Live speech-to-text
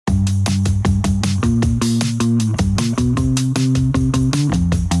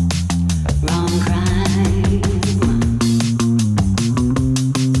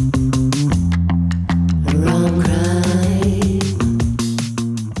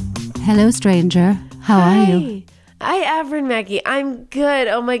Hello, stranger. How are you? Hi, Avrin Mackie. I'm good.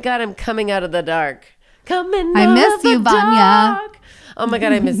 Oh my God, I'm coming out of the dark. I miss you, Vanya. Oh my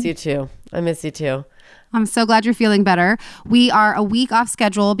God, I miss you too. I'm so glad you're feeling better. We are a week off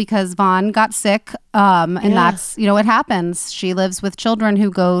schedule because Vaughn got sick. And that's, it happens. She lives with children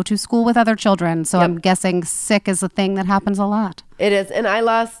who go to school with other children. So I'm guessing sick is a thing that happens a lot. It is. And I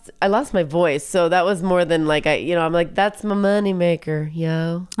lost my voice. So that was more than like, I'm like, that's my money maker,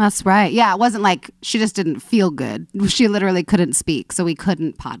 yo. That's right. Yeah. It wasn't like she just didn't feel good. She literally couldn't speak. So we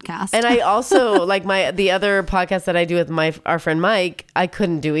couldn't podcast. And I also like the other podcast that I do with our friend Mike, I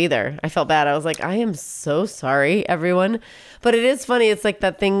couldn't do either. I felt bad. I was like, I am so sorry, everyone. But it is funny. It's like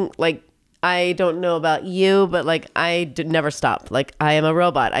that thing, like, I don't know about you, but like I never stop. Like I am a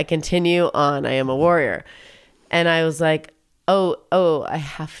robot. I continue on. I am a warrior. And I was like, oh, I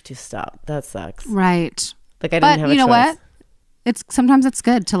have to stop. That sucks. Right. Like I didn't have a choice. But you know what? Sometimes it's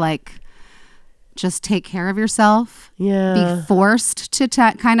good to like just take care of yourself. Yeah. Be forced to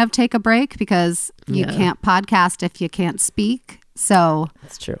kind of take a break because you can't podcast if you can't speak. So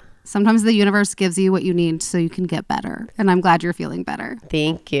that's true. Sometimes the universe gives you what you need so you can get better. And I'm glad you're feeling better.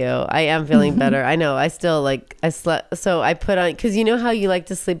 Thank you. I am feeling better. I know. I still I slept. So I put on, because you know how you like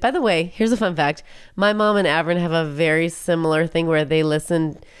to sleep. By the way, here's a fun fact. My mom and Avrin have a very similar thing where they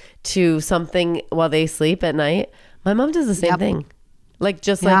listen to something while they sleep at night. My mom does the same thing. Like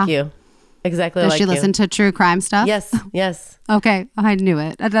just like you. Exactly Does like she you. Listen to true crime stuff? Yes. Okay. I knew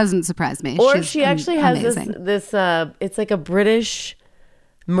it. That doesn't surprise me. Or she actually has this it's like a British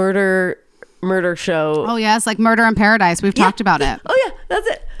murder show. Oh yes, like Murder in Paradise. We've talked about it. Oh yeah, that's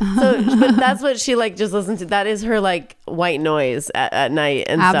it. So but that's what she like just listens to. That is her like white noise at night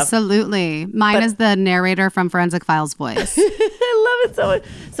and Absolutely. stuff. Mine is the narrator from Forensic Files voice. I love it so much.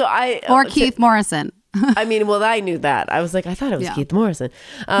 So Keith Morrison. I mean, well, I knew that. I was like, I thought it was Keith Morrison.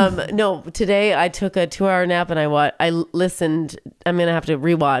 No, today I took a 2-hour nap and I listened. I'm gonna have to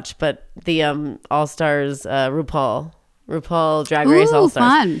rewatch, but the All Stars RuPaul Drag Race All Stars.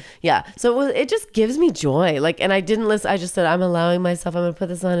 Fun. Yeah. So it just gives me joy. Like, and I didn't listen. I just said, I'm allowing myself, I'm going to put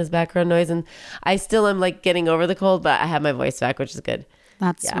this on as background noise. And I still am like getting over the cold, but I have my voice back, which is good.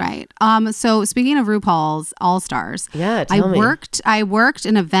 That's right. So speaking of RuPaul's All Stars, tell me. I worked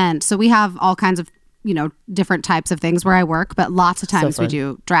an event. So we have all kinds of, different types of things where I work, but lots of times we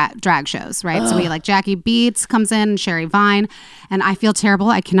do drag shows, right? So we like Jackie Beats comes in, Sherry Vine, and I feel terrible.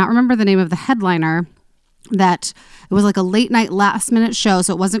 I cannot remember the name of the headliner. That it was like a late night last minute show,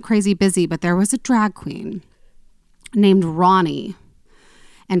 so it wasn't crazy busy, but there was a drag queen named Ronnie,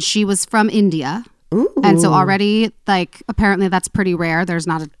 and she was from India. Ooh. And so already, like, apparently that's pretty rare. There's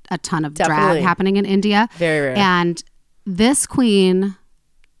not a ton of drag happening in India. Very rare. And this queen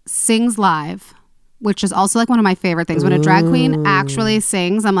sings live, which is also like one of my favorite things. When a drag queen actually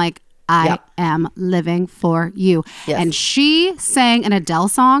sings, I'm like, I am living for you. Yes. And she sang an Adele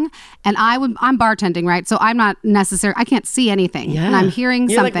song, and I'm bartending, right? So I'm not I can't see anything. Yeah. And I'm hearing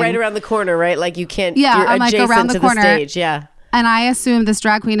you're something. You're like right around the corner, right? Like you can't, you're I'm like around the corner. Stage. Yeah. And I assume this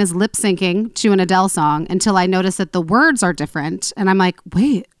drag queen is lip syncing to an Adele song until I notice that the words are different. And I'm like,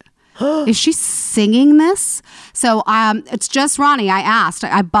 wait, is she singing this? So it's just Ronnie. I asked.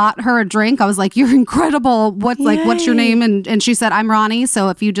 I bought her a drink. I was like, you're incredible. What's your name? And she said, I'm Ronnie. So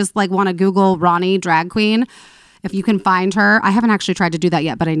if you just like want to Google Ronnie drag queen, if you can find her. I haven't actually tried to do that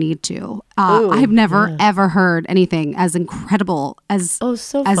yet, but I need to. I've never ever heard anything as incredible as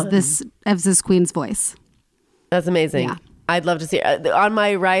this queen's voice. That's amazing. Yeah. I'd love to see on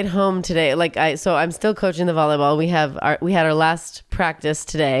my ride home today. So I'm still coaching the volleyball. We had our last practice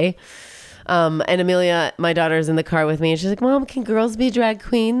today. And Amelia, my daughter, is in the car with me, and she's like, Mom, can girls be drag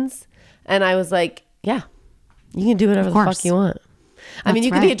queens? And I was like, yeah, you can do whatever the fuck you want. I mean,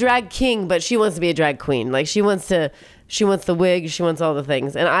 you can be a drag king, but she wants to be a drag queen. Like she wants the wig, she wants all the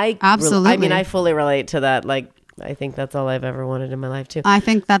things. And absolutely. I fully relate to that. Like, I think that's all I've ever wanted in my life too. I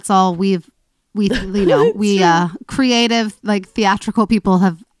think that's all we creative, like theatrical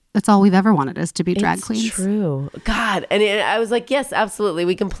people that's all we've ever wanted is to be drag queens. True. God. And I was like, yes, absolutely.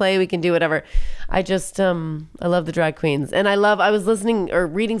 We can play, we can do whatever. I just, I love the drag queens. And I was listening or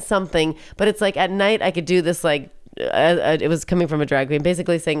reading something, but it's like at night I could do this like, it was coming from a drag queen,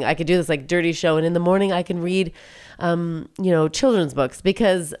 basically saying I could do this like dirty show. And in the morning I can read, children's books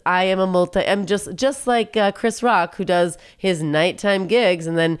because I am I'm just like Chris Rock, who does his nighttime gigs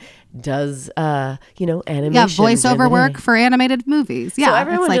and then does animation. Yeah, voiceover work for animated movies. Yeah. So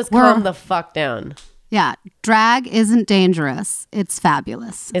everyone just calm the fuck down. Yeah, drag isn't dangerous. It's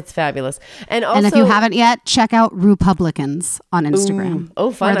fabulous. It's fabulous. And also, And if you haven't yet, check out Republicans on Instagram.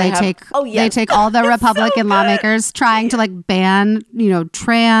 Oh, fun. Where they take all the Republican lawmakers trying to like ban,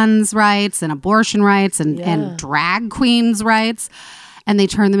 trans rights and abortion rights and drag queens rights. And they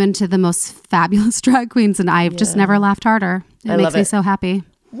turn them into the most fabulous drag queens. And I've just never laughed harder. It makes me so happy.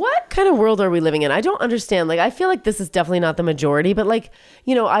 What kind of world are we living in? I don't understand. Like, I feel like this is definitely not the majority, but like,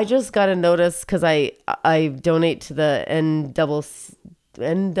 I just got a notice because I donate to the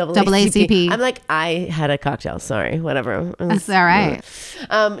NAACP. I'm like, I had a cocktail. Sorry, whatever. That's all right.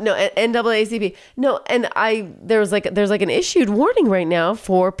 No, NAACP. No, and there's like an issued warning right now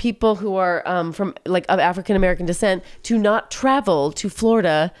for people who are from like of African American descent to not travel to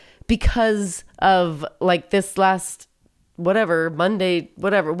Florida because of like this last Monday,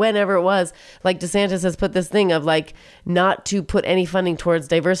 whenever it was, like DeSantis has put this thing of like not to put any funding towards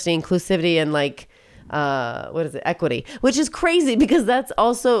diversity, inclusivity, and like equity, which is crazy because that's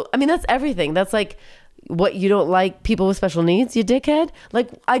also, that's everything. That's like what you don't like people with special needs, you dickhead.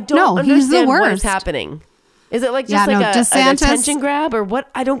 Like I don't understand what is happening. Is it like just an attention grab or what?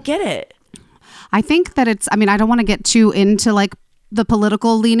 I don't get it. I think that I don't want to get too into like the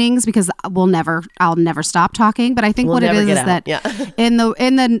political leanings because I'll never stop talking. But I think what it is that in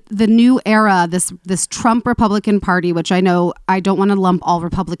the new era, this Trump Republican Party, which I know I don't want to lump all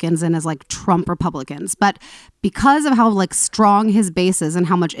Republicans in as like Trump Republicans, but because of how like strong his base is and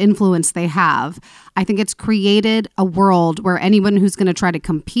how much influence they have, I think it's created a world where anyone who's going to try to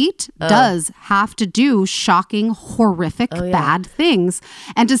compete does have to do shocking, horrific, bad things.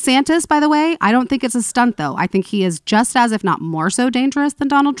 And DeSantis, by the way, I don't think it's a stunt though. I think he is just as, if not more so dangerous than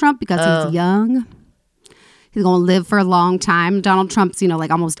Donald Trump because he's young. He's going to live for a long time. Donald Trump's,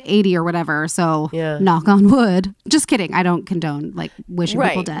 like almost 80 or whatever. So knock on wood. Just kidding. I don't condone like wishing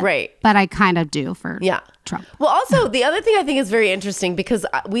people dead. Right. But I kind of do for Trump. Well, also the other thing I think is very interesting because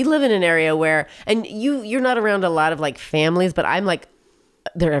we live in an area where, and you're not around a lot of like families, but I'm like,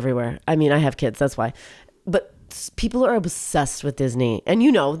 they're everywhere. I have kids. That's why. But people are obsessed with Disney, and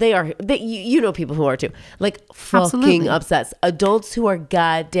they are. You know people who are too, like fucking obsessed. Adults who are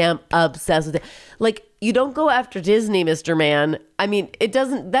goddamn obsessed with it. Like you don't go after Disney, Mr. Man. It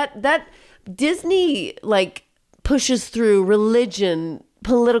doesn't. That Disney like pushes through religion,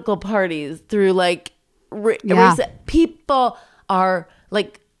 political parties, through like people are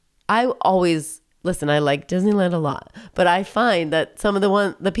like. I always. Listen, I like Disneyland a lot, but I find that some of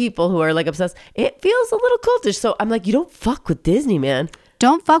the people who are like obsessed, it feels a little cultish. So I'm like, you don't fuck with Disney, man.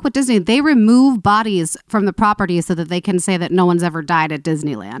 Don't fuck with Disney. They remove bodies from the property so that they can say that no one's ever died at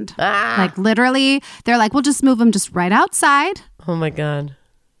Disneyland. Like literally, they're like, we'll just move them just right outside. Oh my God.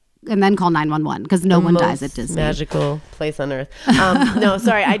 And then call 911 because no one dies at Disney. Magical place on earth. No,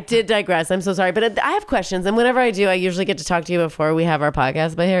 sorry, I did digress. I'm so sorry, but I have questions, and whenever I do, I usually get to talk to you before we have our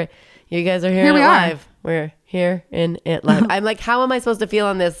podcast. But here. You guys are here live. We're here in it live. I'm like, how am I supposed to feel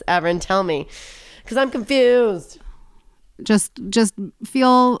on this, Avrin? Tell me. Because I'm confused. Just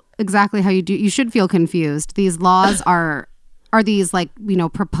feel exactly how you do. You should feel confused. These laws are these like,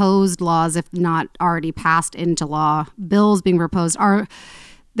 proposed laws, if not already passed into law. Bills being proposed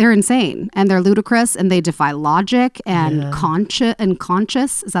they're insane and they're ludicrous and they defy logic and conscious.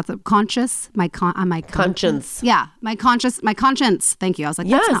 Is that the conscious? My conscience. Yeah, my conscience. Thank you. I was like,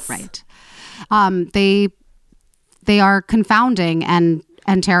 that's not right. They are confounding and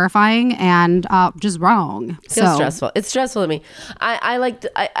terrifying and just wrong. Feels stressful. It's stressful to me.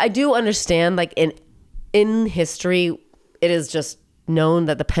 I do understand like in history, it is just known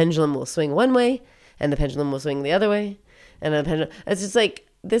that the pendulum will swing one way and the pendulum will swing the other way. And the pendulum, it's just like,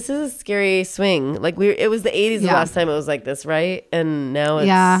 this is a scary swing. Like it was the 80s the last time it was like this, right? And now it's...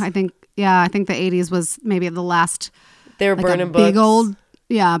 I think the 80s was maybe the last... They were like burning books.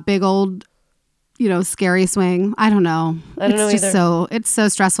 Big old, scary swing. I don't know. It's so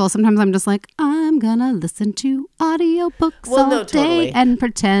stressful. Sometimes I'm just like, I'm gonna listen to audiobooks all day and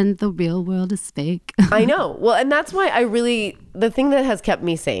pretend the real world is fake. I know. Well, and that's why the thing that has kept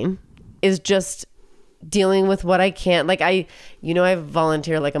me sane is just dealing with what I can't. Like I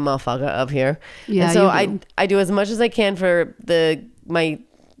volunteer like a motherfucker up here. Yeah. And so I do as much as I can for my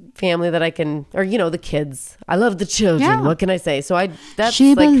family that I can, or the kids. I love the children. Yeah. What can I say? So that's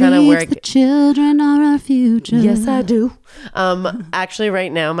she like kind of where the children are our future. Yes, I do. Actually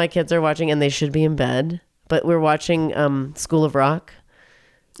right now my kids are watching and they should be in bed, but we're watching School of Rock.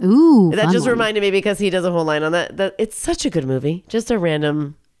 Ooh. That just reminded me because he does a whole line on that it's such a good movie. Just a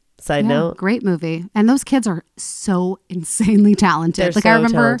random side note. Great movie. And those kids are so insanely talented. They're I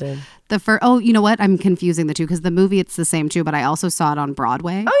remember talented. the first, you know what? I'm confusing the two because the movie, it's the same too, but I also saw it on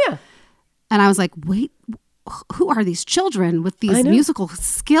Broadway. Oh yeah. And I was like, wait, who are these children with these musical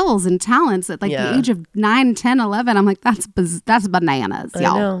skills and talents at like the age of 9, 10, 11? I'm like, that's bananas, y'all.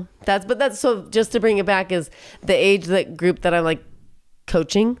 I know. That's so just to bring it back is the age that group that I'm like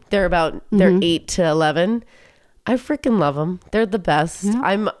coaching. They're 8 to 11. I freaking love them. They're the best.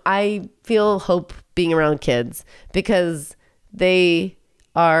 Yeah. I feel hope being around kids because they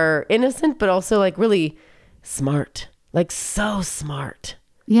are innocent, but also like really smart, like so smart.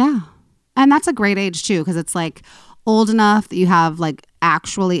 Yeah. And that's a great age too, because it's like old enough that you have like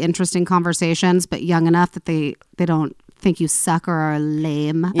actually interesting conversations, but young enough that they don't think you suck or are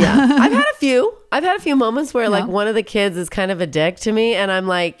lame. Yeah. I've had a few moments where like one of the kids is kind of a dick to me and I'm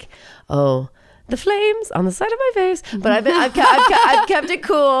like, oh, the flames on the side of my face, but I've kept it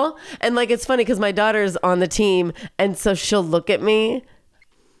cool. And like, it's funny because my daughter's on the team. And so she'll look at me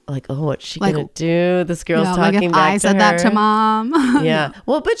like, oh, what's she going to do? This girl's talking back to her. I said that to mom. Yeah.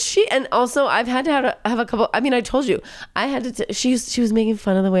 Well, but and also I've had to have a couple, I mean, I told you, I had to, she was making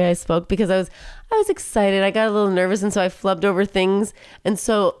fun of the way I spoke because I was excited. I got a little nervous. And so I flubbed over things. And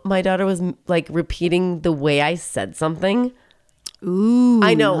so my daughter was like repeating the way I said something. Ooh,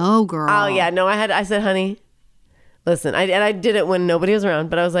 I know. No, girl. Oh yeah, no. I said, honey, listen. I did it when nobody was around,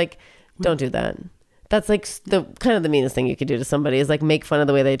 but I was like, don't do that. That's like the kind of the meanest thing you could do to somebody is like make fun of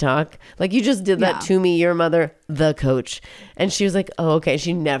the way they talk. Like you just did that to me, your mother, the coach, and she was like, oh okay.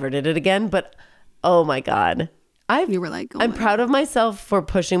 She never did it again. But oh my god, you were like, I'm proud of myself for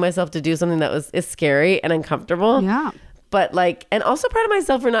pushing myself to do something that is scary and uncomfortable. Yeah. But like, and also proud of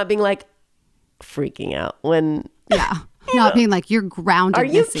myself for not being like freaking out when. Yeah. Not being like, you're grounded. Are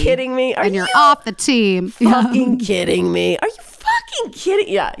you kidding me? And you're off the team. Fucking kidding me? Are you fucking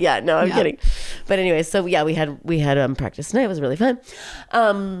kidding? Yeah. No, I'm kidding. But anyway, so yeah, we had practice tonight. It was really fun.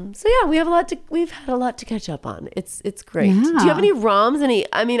 So yeah, we've had a lot to catch up on. It's great. Yeah. Do you have any ROMs?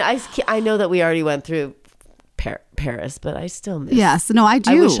 I know that we already went through Paris, but I still miss. Yes. No, I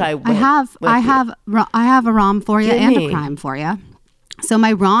do. I wish I went. I have a ROM for you and a crime for you. So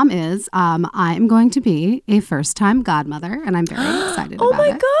my ROM is I'm going to be a first-time godmother, and I'm very excited about it. Oh my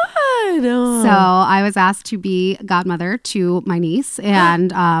God. So I was asked to be godmother to my niece,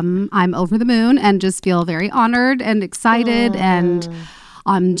 and I'm over the moon and just feel very honored and excited. And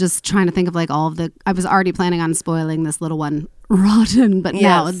I'm just trying to think of like I was already planning on spoiling this little one rotten, but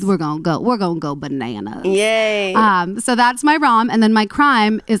now we're gonna go bananas. Yay. So that's my ROM, and then my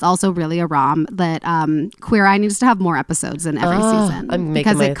crime is also really a ROM that Queer Eye needs to have more episodes in every season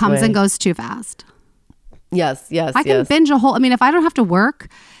because it comes and goes too fast. Yes. I can binge a whole. I mean, if I don't have to work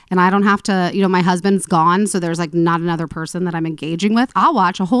and I don't have to, my husband's gone, so there's like not another person that I'm engaging with, I'll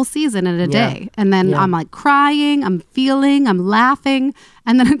watch a whole season in a day. And then I'm like crying, I'm feeling, I'm laughing.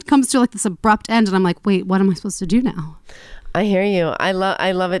 And then it comes to like this abrupt end and I'm like, wait, what am I supposed to do now? I hear you. I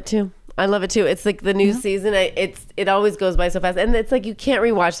love it too. It's like the new season. It always goes by so fast. And it's like you can't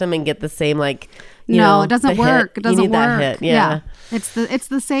rewatch them and get the same like, it doesn't work. It doesn't work. That hit. Yeah. It's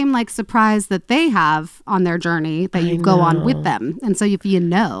the same like surprise that they have on their journey that you go on with them. And so if Do you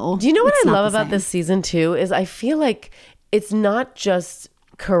know what I love about this season too is I feel like it's not just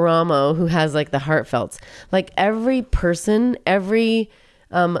Karamo who has like the heartfelts. Like every person, every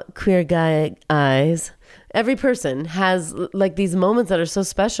queer guy eyes, every person has like these moments that are so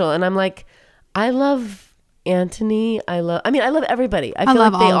special. And I'm like, I love Anthony. I love everybody. I feel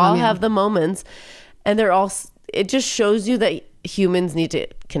like they all have the moments and it just shows you that humans need to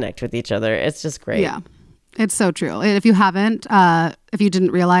connect with each other. It's just great. Yeah. It's so true. If you haven't, if you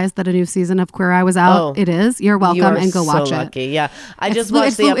didn't realize that a new season of Queer Eye was out, it is. You're welcome and go watch lucky. it. Yeah. I just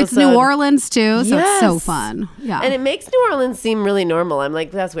watched the episode. It's New Orleans too, so it's so fun. Yeah. And it makes New Orleans seem really normal. I'm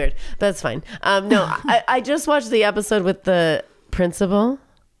like, that's weird, but that's fine. No, I just watched the episode with the principal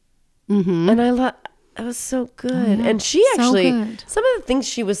and it was so good. Oh, yeah. And she actually, some of the things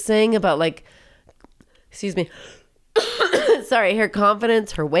she was saying about like, excuse me, sorry, her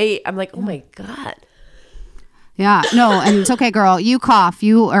confidence, her weight. I'm like, oh my God. Yeah, no, and it's okay, girl. You cough.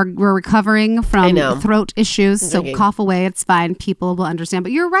 We're recovering from throat issues, so cough away. It's fine. People will understand.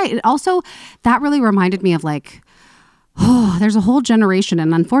 But you're right. It also, that really reminded me of like, there's a whole generation,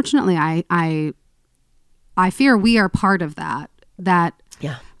 and unfortunately, I fear we are part of that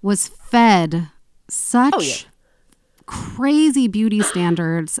was fed such crazy beauty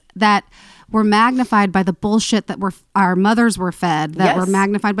standards that were magnified by the bullshit that our mothers were fed, that were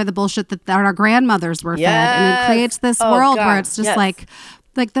magnified by the bullshit that our grandmothers were fed. And it creates this world where it's just like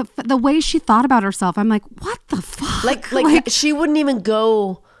the way she thought about herself. I'm like, what the fuck? Like she wouldn't even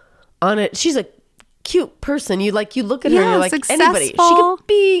go on it. She's a cute person. You look at her and you're like, successful.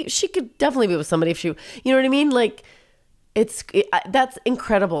 Anybody. She could definitely be with somebody if she, you know what I mean? Like that's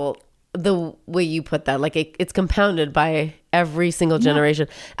incredible the way you put that, like it's compounded by every single generation.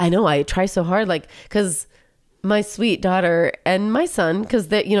 I know, I try so hard, like, because my sweet daughter and my son, because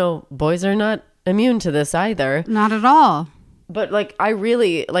they, boys are not immune to this either. Not at all. But like, I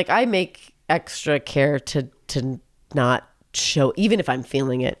really, like, I make extra care to not show, even if I'm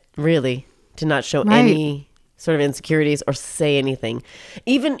feeling it, really, to not show any sort of insecurities or say anything.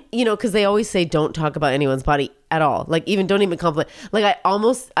 Even, because they always say don't talk about anyone's body at all. Like, even don't even compliment. Like,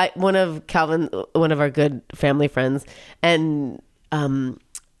 one of our good family friends, and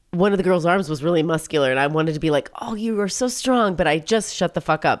one of the girls' arms was really muscular, and I wanted to be like, oh, you are so strong, but I just shut the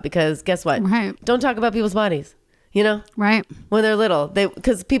fuck up, because guess what? Right. Don't talk about people's bodies, Right. when they're little.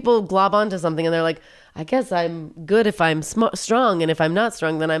 Because people glob onto something and they're like, I guess I'm good if I'm strong, and if I'm not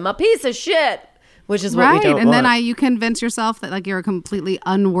strong, then I'm a piece of shit. Which is what we don't and want. then you convince yourself that like you're a completely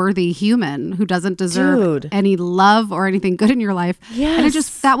unworthy human who doesn't deserve any love or anything good in your life. Yes. And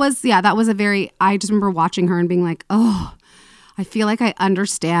that was a very, I just remember watching her and being like, oh, I feel like I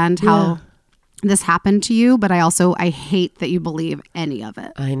understand how this happened to you, but I hate that you believe any of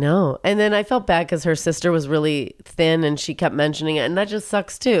it. I know. And then I felt bad because her sister was really thin and she kept mentioning it. And that just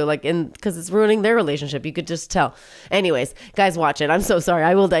sucks too. Like, because it's ruining their relationship. You could just tell. Anyways, guys, watch it. I'm so sorry.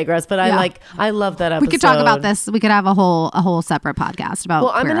 I will digress, but I love that episode. We could talk about this. We could have a whole separate podcast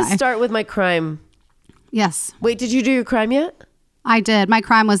about I'm going to start with my crime. Yes. Wait, did you do your crime yet? I did. My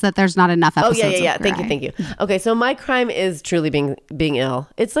crime was that there's not enough episodes. Oh, yeah. Thank you. Okay, so my crime is truly being ill.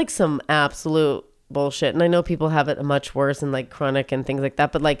 It's like some absolute bullshit. And I know people have it much worse and like chronic and things like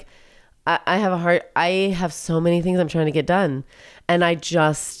that. But like, I have so many things I'm trying to get done. And I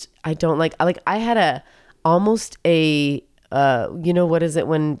don't like I had almost a, what is it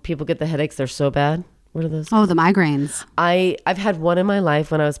when people get the headaches? They're so bad. What are those? Oh, the migraines. I've had one in my life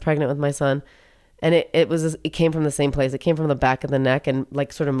when I was pregnant with my son. And it came from the same place. It came from the back of the neck and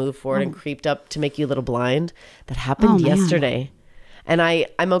like sort of moved forward and creeped up to make you a little blind. That happened yesterday. And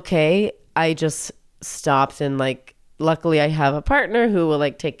I'm okay. I just stopped, and like, luckily I have a partner who will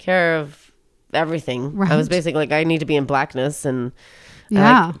like take care of everything. Right. I was basically like, I need to be in blackness, and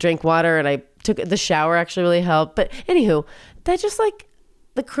I like, drank water, and I took the shower actually really helped. But anywho, that just like,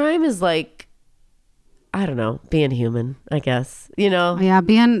 the crime is like, I don't know, being human, I guess, Yeah,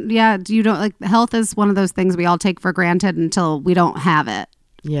 you don't like, health is one of those things we all take for granted until we don't have it.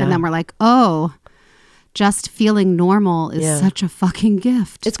 Yeah. And then we're like, oh, just feeling normal is such a fucking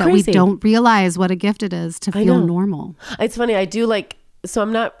gift. It's that crazy. We don't realize what a gift it is to feel normal. It's funny. I do like, so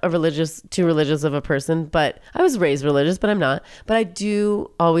I'm not too religious of a person, but I was raised religious, but I'm not. But I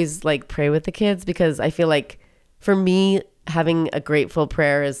do always like pray with the kids, because I feel like for me, having a grateful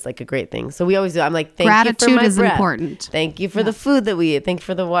prayer is like a great thing. So we always do. I'm like, gratitude you for my is breath. Important. Thank you for the food that we eat. Thank you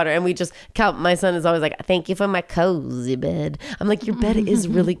for the water. And we just my son is always like, thank you for my cozy bed. I'm like, your bed is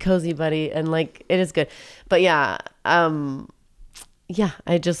really cozy, buddy. And like, it is good. But I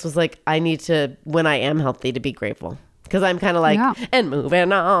just was like, I need to, when I am healthy, to be grateful. Because I'm kind of like, and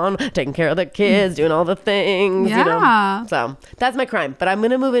moving on, taking care of the kids, doing all the things, So that's my crime. But I'm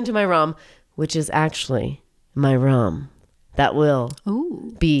going to move into my rom, which is actually my rom. That will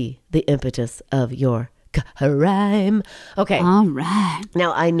be the impetus of your crime. Okay. All right.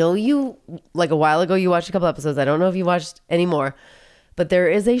 Now, I know you, like a while ago, you watched a couple episodes. I don't know if you watched any more, but there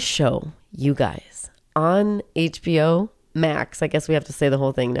is a show, you guys, on HBO Max. I guess we have to say the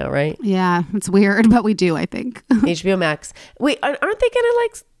whole thing now, right? Yeah, it's weird, but we do, I think. HBO Max. Wait, aren't they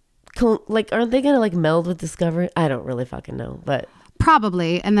gonna like meld with Discovery? I don't really fucking know, but...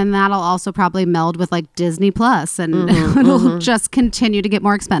 Probably. And then that'll also probably meld with like Disney Plus, and it'll just continue to get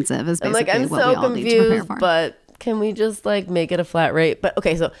more expensive is basically I'm what we all need to prepare confused, for. but can we just like make it a flat rate? But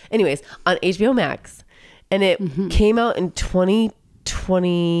okay, so anyways, on HBO Max, and it came out in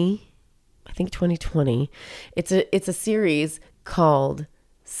 2020, I think 2020. It's a series called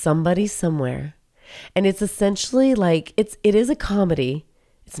Somebody Somewhere. And it's essentially like, it is a comedy.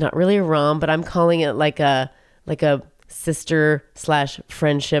 It's not really a rom, but I'm calling it like a sister /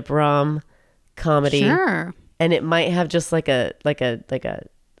 friendship rom comedy. Sure. And it might have just like a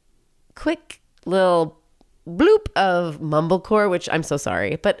quick little bloop of mumblecore, which I'm so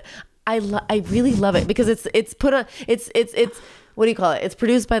sorry, but I really love it because it's what do you call it? It's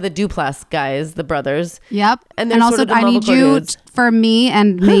produced by the Duplass guys, the brothers. Yep. And also, sort of I need you dudes. for me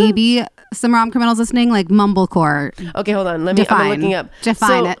and maybe some rom criminals listening, like mumblecore. Okay, hold on. I'm looking up.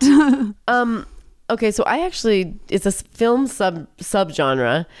 Define it. Okay, so it's a film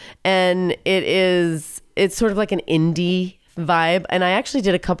subgenre, and it's sort of like an indie vibe. And I actually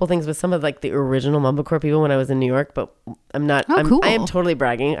did a couple things with some of like the original mumblecore people when I was in New York, but I'm not, cool. I am totally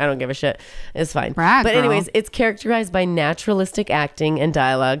bragging. I don't give a shit. It's fine. Brag, but anyways, girl. it's characterized by naturalistic acting and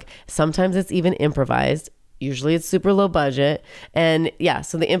dialogue. Sometimes it's even improvised. Usually it's super low budget. And yeah,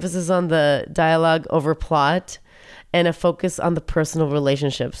 so the emphasis on the dialogue over plot and a focus on the personal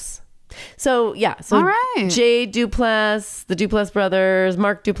relationships. So yeah, so All right. Jay Duplass, the Duplass brothers,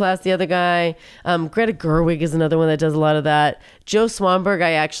 Mark Duplass, the other guy, Greta Gerwig is another one that does a lot of that. Joe Swanberg,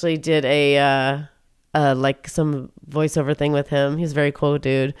 I actually did a like some voiceover thing with him. He's a very cool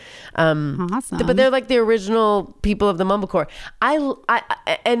dude. Awesome. But they're like the original people of the mumblecore.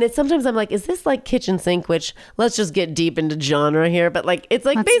 And it's sometimes I'm like, is this like kitchen sink? Which let's just get deep into genre here. But like, it's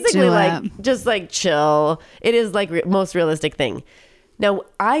like Let's basically do like it. just like chill. It is like most realistic thing. Now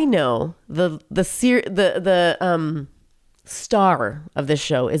I know the star of this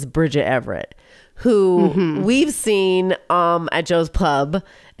show is Bridget Everett, who we've seen at Joe's Pub,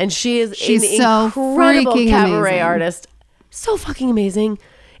 and she's She's an so incredible freaking cabaret amazing. artist. So fucking amazing.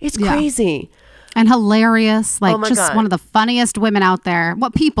 It's Yeah. crazy. And hilarious. Like Oh my just God. one of the funniest women out there.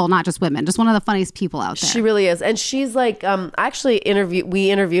 What people, not just women, just one of the funniest people out there. She really is. And she's like,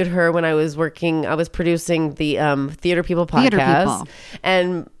 we interviewed her when I was producing the Theater People podcast. Theater People.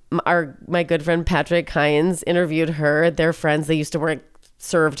 And my good friend Patrick Hines interviewed her. They're friends. They used to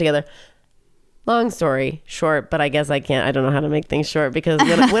serve together. Long story short, but I guess I don't know how to make things short, because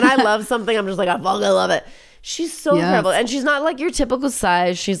when I love something, I'm just like, I fucking love it. She's so Yes. incredible. And she's not like your typical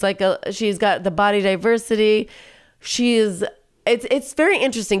size. She's like she's got the body diversity. It's very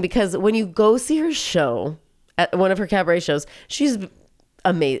interesting, because when you go see her show at one of her cabaret shows, she's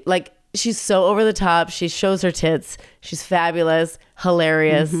amazing. Like, she's so over the top. She shows her tits. She's fabulous,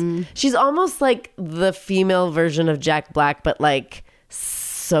 hilarious. She's almost like the female version of Jack Black, but like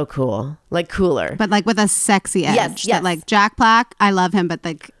so cool, like cooler. But like with a sexy edge. Yes. That like Jack Black, I love him, but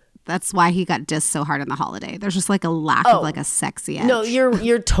like that's why he got dissed so hard in The Holiday. There's just like a lack of like a sexy edge. No,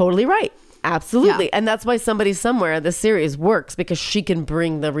 you're totally right. Absolutely. Yeah. And that's why Somebody Somewhere, the series, works, because she can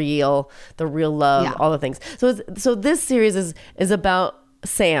bring the real love, Yeah. all the things. So this series is about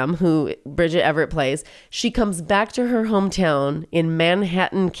Sam, who Bridget Everett plays. She comes back to her hometown in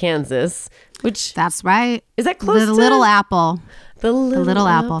Manhattan, Kansas, which That's right. is that close The to Little Apple. The Little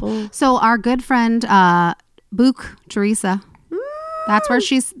Apple. So our good friend Book Teresa, that's where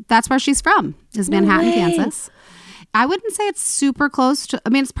she's from, is Manhattan, way. Kansas. I wouldn't say it's super close to, I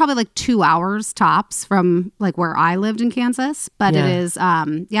mean, it's probably like 2 hours tops from like where I lived in Kansas, but Yeah. it is,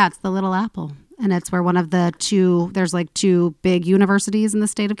 it's the Little Apple. And it's where one of there's like two big universities in the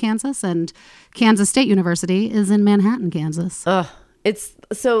state of Kansas, and Kansas State University is in Manhattan, Kansas. It's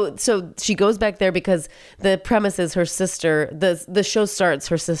so she goes back there because the premise is her sister, the show starts,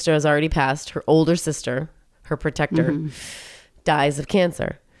 her sister has already passed, her older sister, her protector, dies of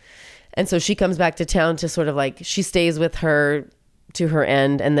cancer. And so she comes back to town to sort of like, she stays with her to her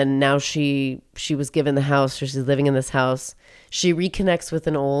end. And then now she was given the house, so she's living in this house. She reconnects with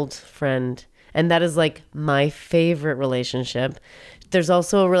an old friend. And that is like my favorite relationship. There's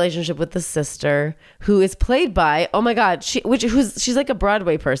also a relationship with the sister, who is played by, oh my God, she's like a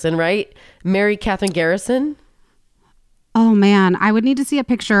Broadway person, right? Mary Catherine Garrison. Oh man, I would need to see a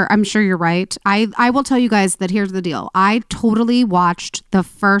picture. I'm sure you're right. I will tell you guys that here's the deal. I totally watched the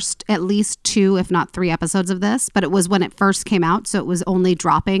first at least 2, if not 3 episodes of this, but it was when it first came out. So it was only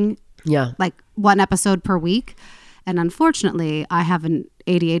dropping like 1 episode per week. And unfortunately, I have an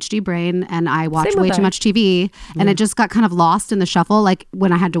ADHD brain and I watch way too much TV, and it just got kind of lost in the shuffle, like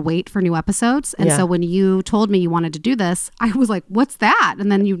when I had to wait for new episodes. And so when you told me you wanted to do this, I was like, what's that?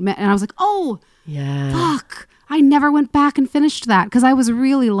 And then and I was like, oh, Yeah. fuck. I never went back and finished that because I was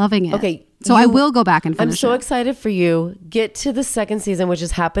really loving it. Okay. So I will go back and finish I'm so it. excited for you. Get to the second season, which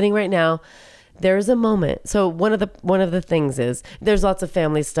is happening right now. There's a moment. So one of the things is there's lots of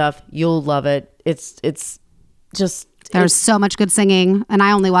family stuff. You'll love it. It's just There's so much good singing, and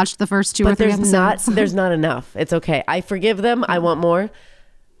I only watched the first 2 or 3 episodes. There's not enough. It's okay. I forgive them. I want more.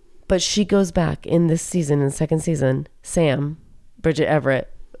 But she goes back in this season, in the second season. Sam, Bridget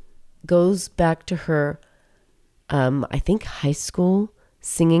Everett, goes back to her, I think, high school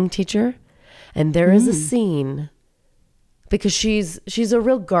singing teacher, and there is a scene, because she's a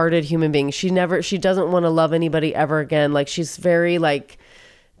real guarded human being. She doesn't want to love anybody ever again. Like, she's very like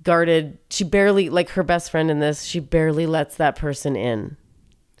guarded. She barely, like her best friend in this, she barely lets that person in.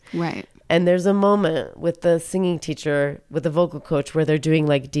 Right. And there's a moment with the singing teacher, with the vocal coach, where they're doing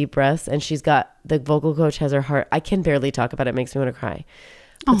like deep breaths, and the vocal coach has her heart. I can barely talk about it. It makes me want to cry.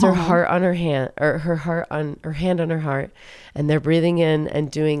 Puts her heart on her hand, or her hand on her heart, and they're breathing in and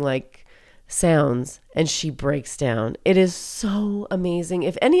doing like sounds and she breaks down. It is so amazing.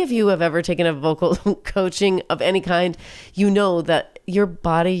 If any of you have ever taken a vocal coaching of any kind, you know that your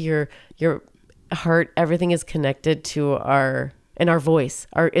body, your heart, everything is connected to our voice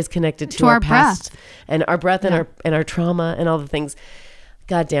is connected to our past and our breath and our trauma and all the things.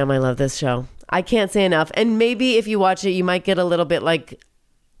 God damn, I love this show. I can't say enough. And maybe if you watch it, you might get a little bit like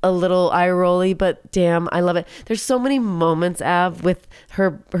a little eye rolly, but damn, I love it. There's so many moments, Av, with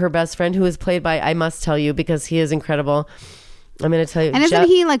her best friend, who is played by, I must tell you, because he is incredible. I'm going to tell you. And isn't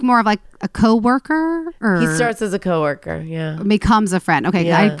he like more of like a coworker? Or he starts as a coworker, yeah. Becomes a friend. Okay,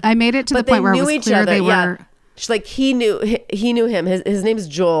 yeah. I made it to the point where it was clear they were. She's like, he knew him. His name's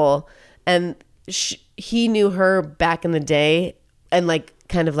Joel, and he knew her back in the day, and like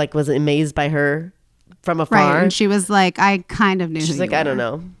kind of like was amazed by her from afar. Right, and she was like, I kind of knew. She's like, I don't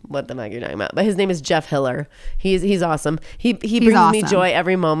know what the heck you're talking about, but his name is Jeff Hiller. He's awesome. He brings me joy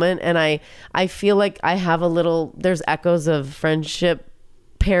every moment, and I feel like I have there's echoes of friendship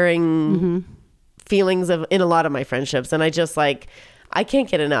pairing feelings in a lot of my friendships, and I just like. I can't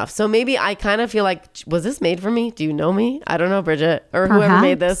get enough. So maybe I kind of feel like, was this made for me? Do you know me? I don't know, Bridget, or Perhaps. Whoever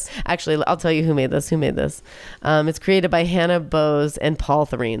made this. Actually, I'll tell you who made this. It's created by Hannah Bose and Paul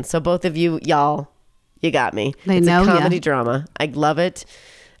Thoreen. So both of you, y'all, you got me. It's a comedy drama. I love it.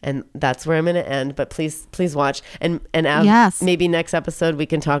 And that's where I'm going to end. But please watch. And yes. Maybe next episode we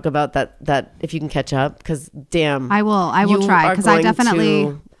can talk about that if you can catch up. Because damn. I will try. Because I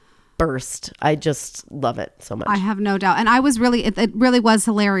definitely... burst. I just love it so much. I have no doubt. And I was really, it really was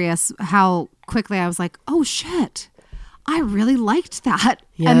hilarious how quickly I was like, oh shit, I really liked that.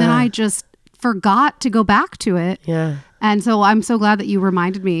 Yeah. And then I just forgot to go back to it. Yeah. And so I'm so glad that you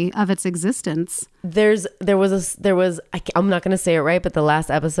reminded me of its existence. There was I'm not going to say it right, but the last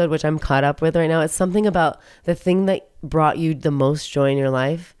episode, which I'm caught up with right now, it's something about the thing that brought you the most joy in your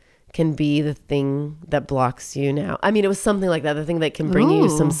life can be the thing that blocks you now. I mean, it was something like that. The thing that can bring you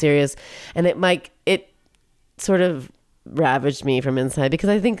some serious, and it sort of ravaged me from inside, because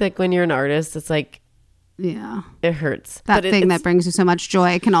I think like when you're an artist, it's like, yeah, it hurts. That thing that brings you so much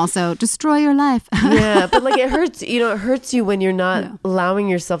joy can also destroy your life. Yeah, but like it hurts, it hurts you when you're not allowing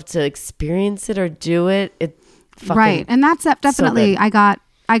yourself to experience it or do it. It fucking right. And that's definitely, so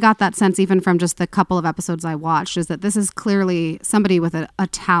I got that sense even from just the couple of episodes I watched, is that this is clearly somebody with a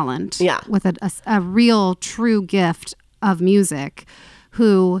talent, with a real true gift of music,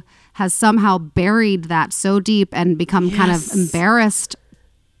 who has somehow buried that so deep and become kind of embarrassed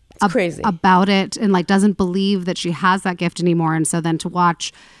crazy about it, and like doesn't believe that she has that gift anymore. And so then to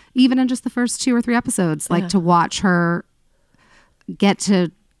watch, even in just the first 2 or 3 episodes, like to watch her get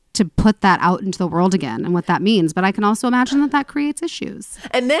to put that out into the world again and what that means. But I can also imagine that creates issues.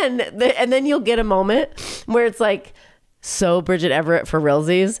 And then you'll get a moment where it's like, so Bridget Everett for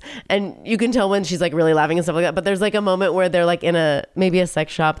realsies, and you can tell when she's like really laughing and stuff like that. But there's like a moment where they're like in maybe a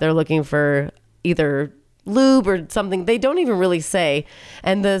sex shop. They're looking for either lube or something. They don't even really say.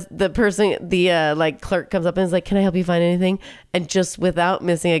 And the person, like clerk comes up and is like, can I help you find anything? And just without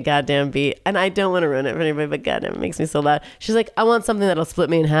missing a goddamn beat, and I don't want to ruin it for anybody, but goddamn, it makes me so loud. She's like, I want something that'll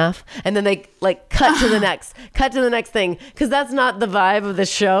split me in half. And then they like cut to the next thing, because that's not the vibe of the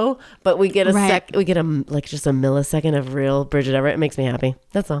show, but we get we get just a millisecond of real Bridget Everett. It makes me happy.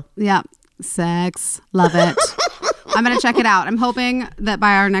 That's all. Yeah. Sex. Love it. I'm going to check it out. I'm hoping that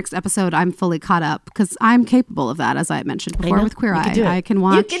by our next episode, I'm fully caught up, because I'm capable of that, as I mentioned before with Queer Eye. I can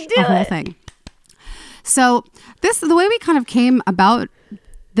watch the whole thing. So the way we kind of came about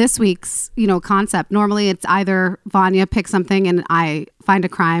this week's, concept, normally it's either Vanya picks something and I find a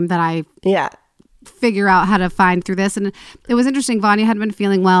crime that I figure out how to find through this. And it was interesting. Vanya hadn't been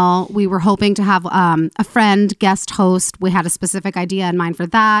feeling well. We were hoping to have a friend guest host. We had a specific idea in mind for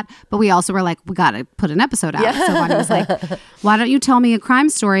that, but we also were like, we got to put an episode out. So Vanya was like, why don't you tell me a crime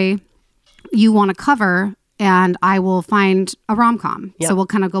story you want to cover, and I will find a rom-com. So we'll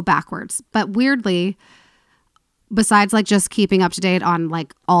kind of go backwards. But weirdly, besides like just keeping up to date on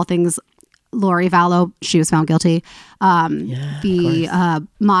like all things Lori Vallow, she was found guilty. The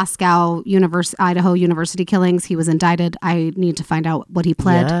Moscow Idaho University killings, he was indicted. I need to find out what he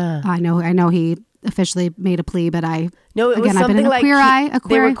pled. I know he officially made a plea, but I've been in a Queer Eye.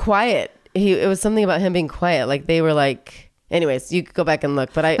 They were quiet. It was something about him being quiet. Like they were like, anyways, you could go back and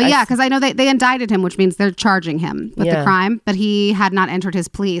look. Because I know they indicted him, which means they're charging him with the crime, but he had not entered his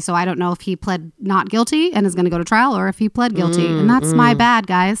plea. So I don't know if he pled not guilty and is going to go to trial, or if he pled guilty. And that's my bad,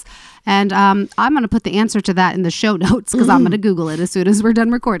 guys. And I'm going to put the answer to that in the show notes, because I'm going to Google it as soon as we're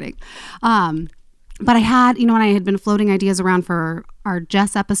done recording. But I had, when I had been floating ideas around for our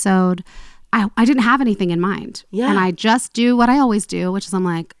Jess episode, I didn't have anything in mind. Yeah. And I just do what I always do, which is I'm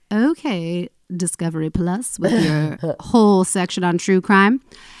like, okay, Discovery Plus with your whole section on true crime.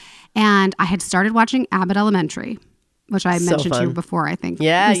 And I had started watching Abbott Elementary, which I mentioned to you before, I think.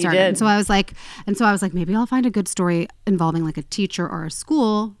 Yeah, you did. And so I was like, maybe I'll find a good story involving like a teacher or a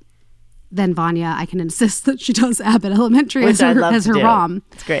school. Then Vanya, I can insist that she does Abbott Elementary as her ROM.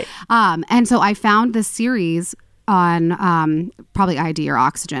 It's great. And so I found this series on probably ID or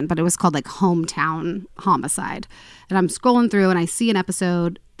Oxygen, but it was called like Hometown Homicide. And I'm scrolling through and I see an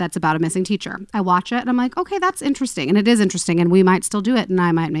episode that's about a missing teacher. I watch it and I'm like, okay, that's interesting. And it is interesting and we might still do it and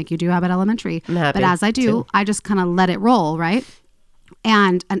I might make you do Abbott Elementary. I'm happy but as I do, too. I just kind of let it roll, right?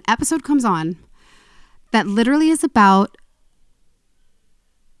 And an episode comes on that literally is about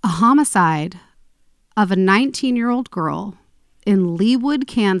a homicide of a 19-year-old girl in Leawood,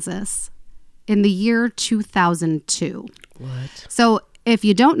 Kansas in the year 2002. What? So if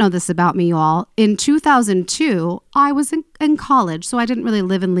you don't know this about me, you all, in 2002, I was in college, so I didn't really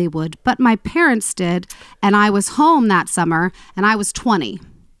live in Leawood, but my parents did, and I was home that summer, and I was 20.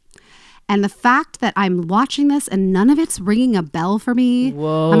 And the fact that I'm watching this and none of it's ringing a bell for me,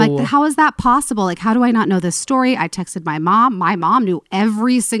 Whoa. I'm like, how is that possible? Like, how do I not know this story? I texted my mom. My mom knew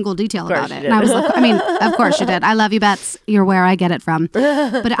every single detail about it. And I was like, I mean, of course she did. I love you, Bets. You're where I get it from.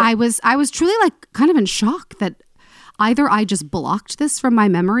 But I was truly like kind of in shock that either I just blocked this from my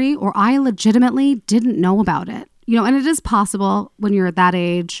memory or I legitimately didn't know about it. You know, and it is possible when you're at that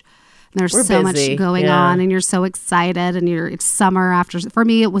age. There's We're so busy. much going on and you're so excited and it's summer after, for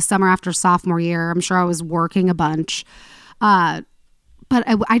me, it was summer after sophomore year. I'm sure I was working a bunch. But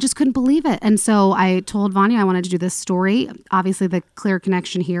I just couldn't believe it. And so I told Vanya I wanted to do this story. Obviously, the clear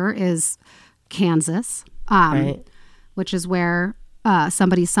connection here is Kansas, Right. which is where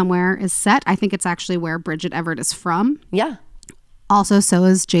Somebody Somewhere is set. I think it's actually where Bridget Everett is from. Yeah. Also, so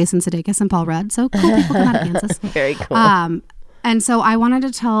is Jason Sudeikis and Paul Rudd. So cool people come out of Kansas. Very cool. And so I wanted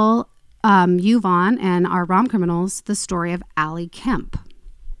to tell you, Vaughn, and our ROM criminals the story of Allie Kemp,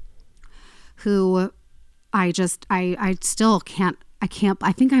 who I still can't,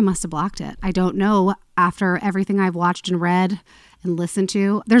 I think I must have blocked it. I don't know, after everything I've watched and read and listened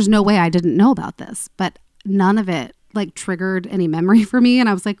to, there's no way I didn't know about this, but none of it like triggered any memory for me. And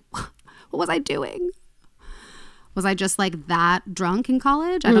I was like, what was I doing? Was I just like that drunk in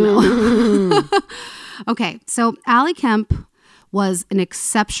college? I don't know. Okay, so Allie Kemp was an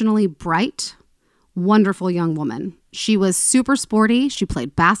exceptionally bright, wonderful young woman. She was super sporty. She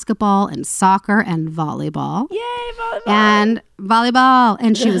played basketball and soccer and volleyball. Yay, volleyball.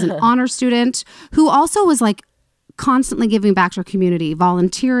 And she was an honor student who also was like constantly giving back to her community,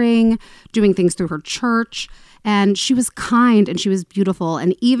 volunteering, doing things through her church. And she was kind and she was beautiful.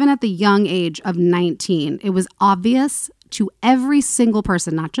 And even at the young age of 19, it was obvious to every single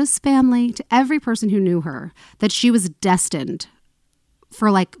person, not just family, to every person who knew her, that she was destined for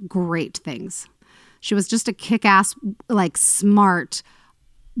like great things. She was just a kick-ass, like smart,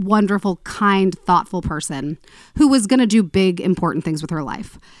 wonderful, kind, thoughtful person who was going to do big, important things with her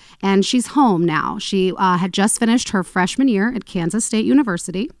life. And she's home now. She had just finished her freshman year at Kansas State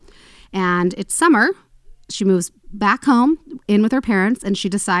University. And it's summer. She moves back home in with her parents, and she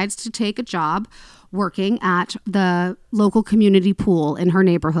decides to take a job working at the local community pool in her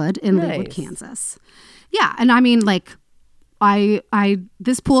neighborhood in Leawood, Kansas. Yeah, and I mean, like, I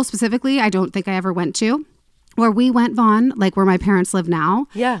this pool specifically, I don't think I ever went to. Where we went, Vaughn, like where my parents live now.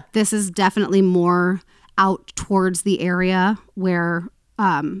 Yeah. This is definitely more out towards the area where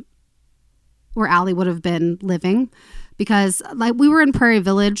Allie would have been living, because like we were in Prairie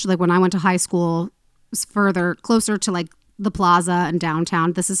Village, like when I went to high school, it was further closer to like the plaza and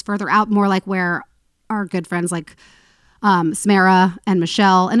downtown. This is further out, more like where our good friends like Samara and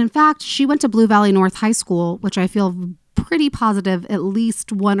Michelle. And in fact, she went to Blue Valley North High School, which I feel pretty positive at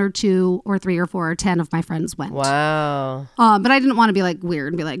least 1 or 2 or 3 or 4 or 10 of my friends went. Wow. But I didn't want to be like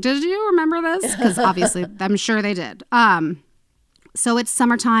weird and be like, did you remember this? Because obviously I'm sure they did. So it's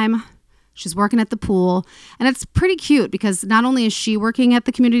summertime. She's working at the pool, and it's pretty cute because not only is she working at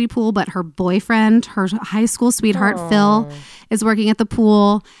the community pool, but her boyfriend, her high school sweetheart, Phil, is working at the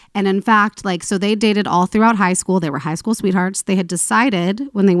pool. And in fact, like, so they dated all throughout high school. They were high school sweethearts. They had decided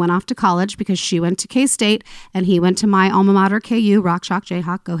when they went off to college, because she went to K-State and he went to my alma mater, KU, Rock Shock,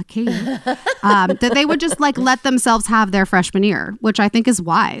 Jayhawk, go KU, that they would just like let themselves have their freshman year, which I think is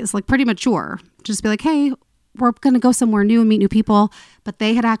wise, like pretty mature. Just be like, hey, we're going to go somewhere new and meet new people. But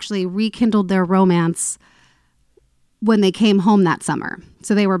they had actually rekindled their romance when they came home that summer.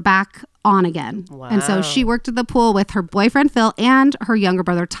 So they were back on again. Wow. And so she worked at the pool with her boyfriend, Phil, and her younger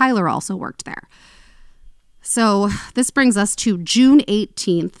brother, Tyler, also worked there. So this brings us to June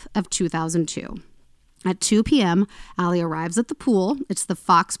 18th of 2002. At 2 p.m., Allie arrives at the pool. It's the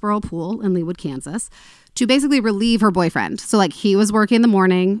Foxborough Pool in Leawood, Kansas, to basically relieve her boyfriend. So like he was working in the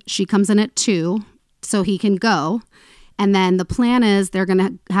morning. She comes in at 2 so he can go. And then the plan is they're going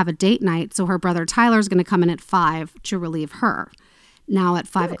to have a date night. So her brother Tyler's going to come in at 5 to relieve her. Now at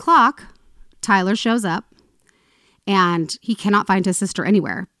 5 o'clock, Tyler shows up and he cannot find his sister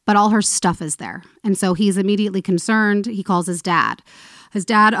anywhere, but all her stuff is there. And so he's immediately concerned. He calls his dad. His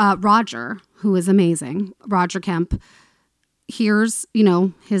dad, Roger, who is amazing, Roger Kemp, hears,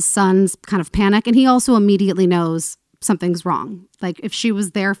 his son's kind of panic. And he also immediately knows something's wrong. Like if she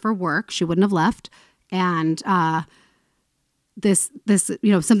was there for work, she wouldn't have left. And this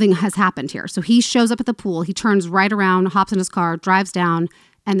something has happened here. So he shows up at the pool. He turns right around, hops in his car, drives down,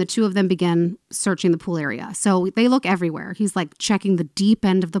 and the two of them begin searching the pool area. So they look everywhere. He's like checking the deep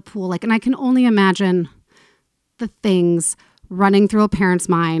end of the pool. And I can only imagine the things running through a parent's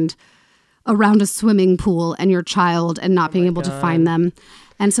mind around a swimming pool and your child and not being able to find them.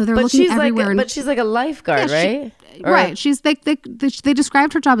 And so they're looking everywhere. But she's like a lifeguard, right? Right. She's they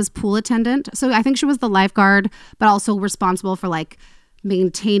described her job as pool attendant. So I think she was the lifeguard, but also responsible for like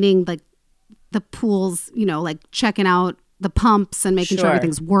maintaining like the pools, like checking out the pumps and making sure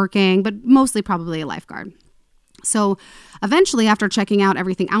everything's working, but mostly probably a lifeguard. So eventually, after checking out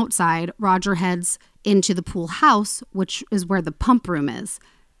everything outside, Roger heads into the pool house, which is where the pump room is.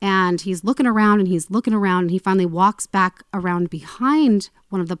 And he's looking around and he's looking around and he finally walks back around behind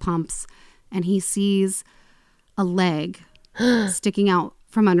one of the pumps and he sees a leg sticking out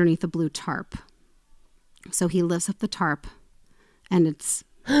from underneath a blue tarp. So he lifts up the tarp and it's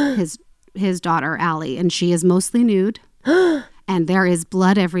his daughter, Allie, and she is mostly nude. And there is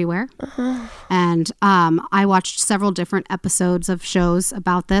blood everywhere. And I watched several different episodes of shows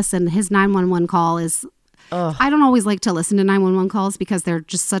about this. And his 911 call is, I don't always like to listen to 911 calls because they're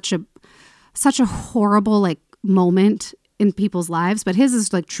just such a horrible like moment in people's lives. But his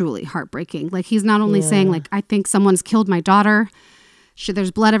is like truly heartbreaking. Like he's not only saying like, I think someone's killed my daughter.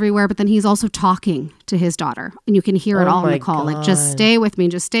 There's blood everywhere. But then he's also talking to his daughter. And you can hear it all in the call. God. Like, just stay with me.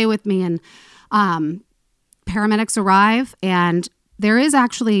 Just stay with me. And paramedics arrive, and there is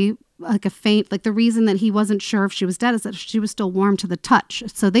actually like a faint, like the reason that he wasn't sure if she was dead is that she was still warm to the touch.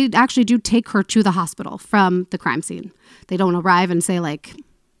 So they actually do take her to the hospital from the crime scene. They don't arrive and say like,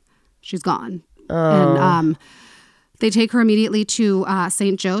 she's gone. And they take her immediately to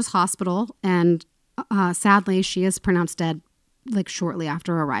St. Joe's Hospital, and sadly, she is pronounced dead like shortly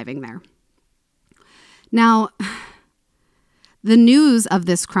after arriving there. Now, the news of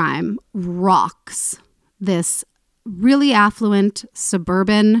this crime rocks this really affluent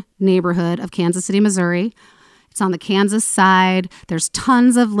suburban neighborhood of Kansas City, Missouri. It's on the Kansas side. There's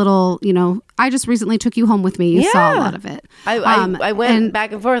tons of little, I just recently took you home with me. You saw a lot of it. I went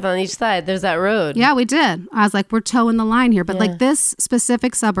back and forth on each side. There's that road. Yeah, we did. I was like, we're towing the line here. But like this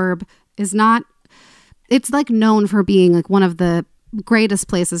specific suburb is not, it's like known for being like one of the greatest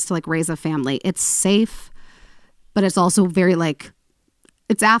places to like raise a family. It's safe, but it's also very like,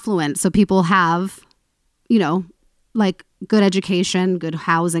 it's affluent. So people have, like good education, good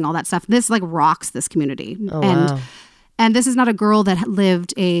housing, all that stuff. This like rocks this community. And this is not a girl that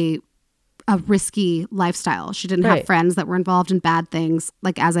lived a risky lifestyle. She didn't have friends that were involved in bad things.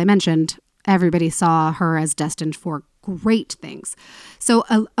 Like, as I mentioned, everybody saw her as destined for great things. So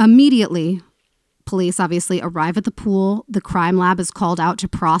immediately, police obviously arrive at the pool. The crime lab is called out to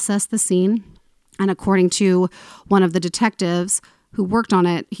process the scene. And according to one of the detectives who worked on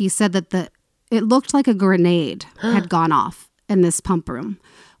it, he said that it looked like a grenade had gone off in this pump room,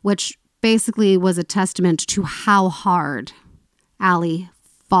 which basically was a testament to how hard Allie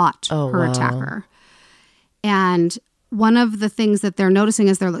fought her attacker. And one of the things that they're noticing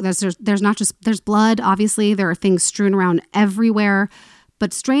is there's blood, obviously. There are things strewn around everywhere.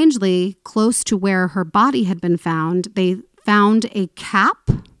 But strangely, close to where her body had been found, they found a cap,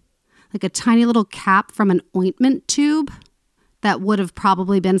 like a tiny little cap from an ointment tube that would have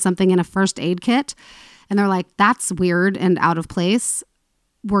probably been something in a first aid kit. And they're like, that's weird and out of place.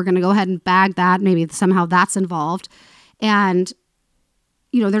 We're going to go ahead and bag that. Maybe somehow that's involved. And,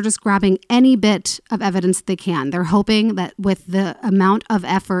 they're just grabbing any bit of evidence they can. They're hoping that with the amount of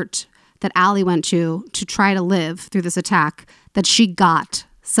effort that Allie went to try to live through this attack, that she got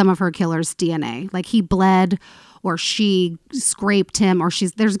some of her killer's DNA. Like he bled or she scraped him or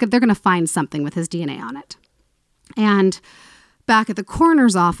they're going to find something with his DNA on it. And back at the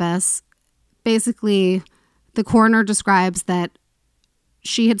coroner's office, basically the coroner describes that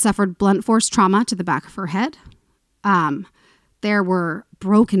she had suffered blunt force trauma to the back of her head. There were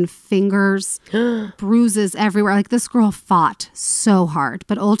broken fingers, bruises everywhere. Like, this girl fought so hard,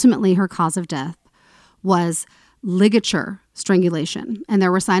 but ultimately her cause of death was ligature strangulation. And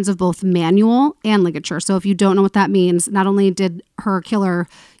there were signs of both manual and ligature. So if you don't know what that means, not only did her killer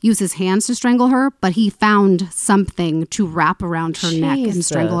use his hands to strangle her, but he found something to wrap around her neck and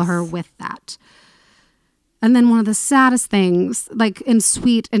strangle her with that. And then one of the saddest things, like, and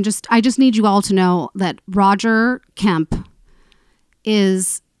sweet, and I just need you all to know that Roger Kemp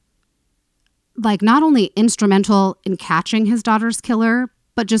is, like, not only instrumental in catching his daughter's killer,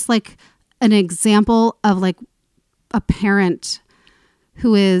 but just like an example of, like, a parent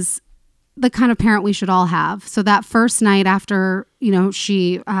who is the kind of parent we should all have. So that first night after, you know,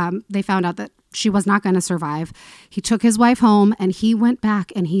 they found out that she was not going to survive, he took his wife home and he went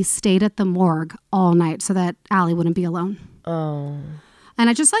back and he stayed at the morgue all night so that Allie wouldn't be alone. Oh. And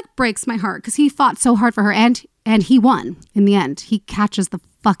it just, like, breaks my heart because he fought so hard for her, and he won in the end. He catches the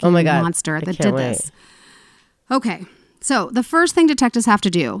fucking monster that did this. Okay. So the first thing detectives have to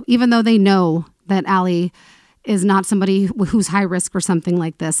do, even though they know that Allie is not somebody who's high risk for something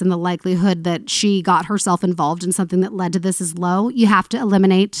like this, and the likelihood that she got herself involved in something that led to this is low, you have to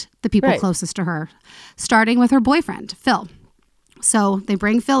eliminate the people closest to her, starting with her boyfriend, Phil. So they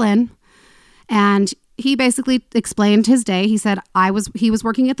bring Phil in, and he basically explained his day. He said he was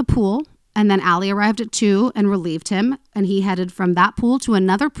working at the pool, and then Allie arrived at 2 and relieved him, and he headed from that pool to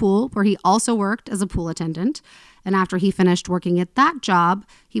another pool where he also worked as a pool attendant. And after he finished working at that job,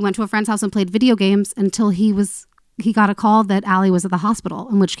 he went to a friend's house and played video games until he got a call that Allie was at the hospital,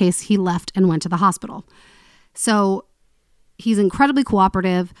 in which case he left and went to the hospital. So he's incredibly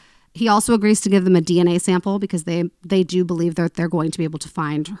cooperative. He also agrees to give them a DNA sample because they do believe that they're going to be able to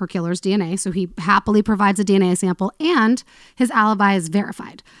find her killer's DNA. So he happily provides a DNA sample, and his alibi is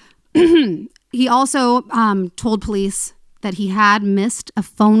verified. He also told police that he had missed a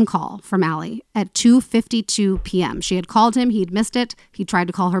phone call from Allie at 2:52 p.m. She had called him, he'd missed it. He tried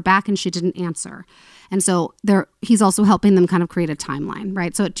to call her back and she didn't answer. And so he's also helping them kind of create a timeline,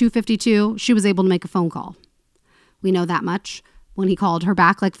 right? So at 2:52, she was able to make a phone call. We know that much. When he called her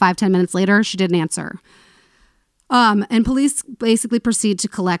back like 5-10 minutes later, she didn't answer. And police basically proceed to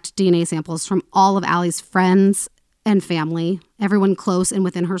collect DNA samples from all of Allie's friends and family, everyone close and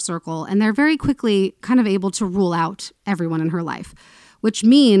within her circle. And they're very quickly kind of able to rule out everyone in her life, which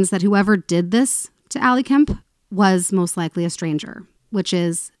means that whoever did this to Allie Kemp was most likely a stranger, which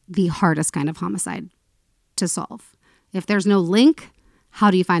is the hardest kind of homicide to solve. If there's no link, how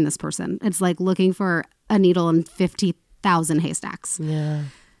do you find this person? It's like looking for a needle in 50,000 haystacks. Yeah.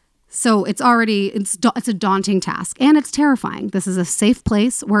 So it's a daunting task, and it's terrifying. This is a safe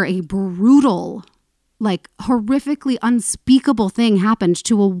place where a brutal, like, horrifically unspeakable thing happened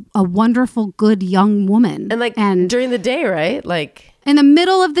to a wonderful, good young woman. And during the day, right? Like, in the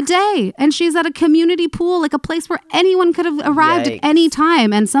middle of the day. And she's at a community pool, like a place where anyone could have arrived at any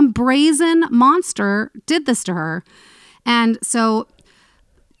time. And some brazen monster did this to her. And so,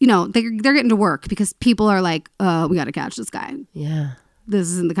 you know, they're getting to work because people are like, we got to catch this guy. Yeah. This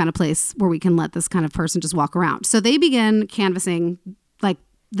isn't the kind of place where we can let this kind of person just walk around. So they begin canvassing, like,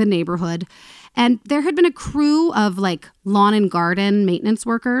 the neighborhood. And there had been a crew of, like, lawn and garden maintenance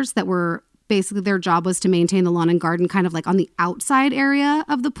workers that were basically, their job was to maintain the lawn and garden kind of like on the outside area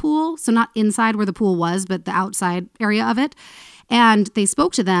of the pool. So not inside where the pool was, but the outside area of it. And they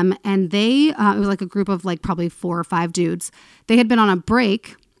spoke to them, and it was like a group of like probably 4 or 5 dudes. They had been on a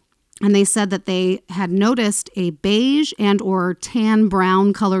break, and they said that they had noticed a beige and or tan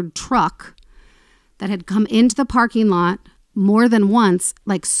brown colored truck that had come into the parking lot more than once,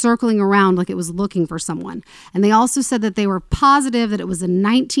 like circling around like it was looking for someone. And they also said that they were positive that it was a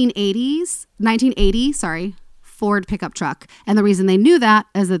 1980 Ford pickup truck. And the reason they knew that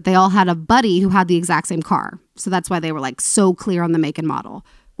is that they all had a buddy who had the exact same car. So that's why they were like so clear on the make and model,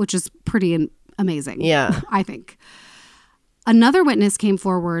 which is pretty amazing. Yeah. I think. Another witness came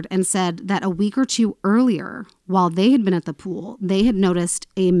forward and said that a week or 2 earlier, while they had been at the pool, they had noticed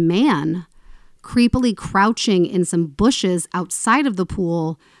a man creepily crouching in some bushes outside of the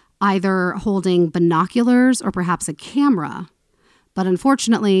pool, either holding binoculars or perhaps a camera. But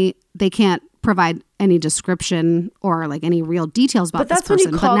unfortunately, they can't provide any description or like any real details about this person. But that's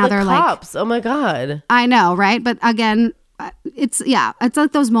when you call now the they're cops. Oh my God. I know, right? But again, it's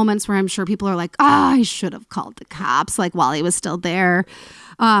like those moments where I'm sure people are like, I should have called the cops, like while he was still there.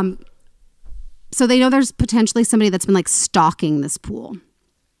 So they know there's potentially somebody that's been like stalking this pool.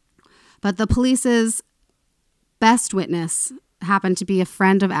 But the police's best witness happened to be a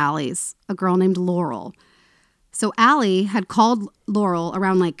friend of Allie's, a girl named Laurel. So Allie had called Laurel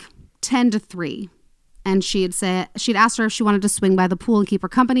around like 10 to 3 and she'd asked her if she wanted to swing by the pool and keep her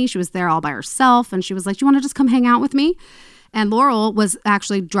company. She was there all by herself, and she was like, "Do you want to just come hang out with me?" And Laurel was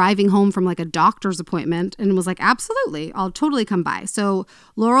actually driving home from like a doctor's appointment and was like, "Absolutely, I'll totally come by." So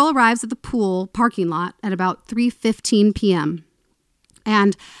Laurel arrives at the pool parking lot at about 3:15 p.m.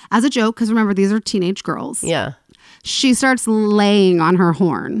 And as a joke, because remember, these are teenage girls. Yeah. She starts laying on her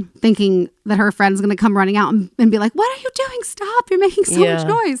horn, thinking that her friend's going to come running out and be like, "What are you doing? Stop. You're making so much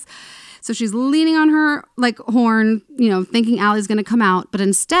noise." So she's leaning on her like horn, thinking Allie's going to come out. But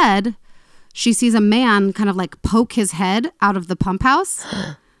instead, she sees a man kind of like poke his head out of the pump house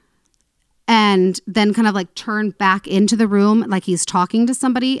and then kind of like turn back into the room like he's talking to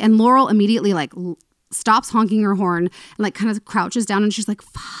somebody. And Laurel immediately like stops honking her horn and like kind of crouches down, and she's like,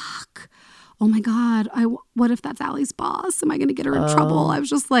 "Fuck. Oh my God, what if that's Allie's boss? Am I going to get her in trouble?" I was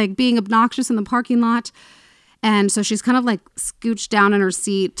just like being obnoxious in the parking lot. And so she's kind of like scooched down in her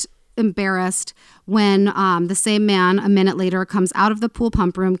seat, embarrassed, when the same man a minute later comes out of the pool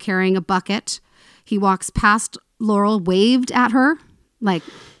pump room carrying a bucket. He walks past Laurel, waved at her, and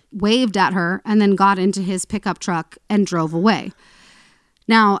then got into his pickup truck and drove away.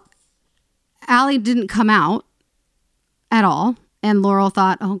 Now, Allie didn't come out at all. And Laurel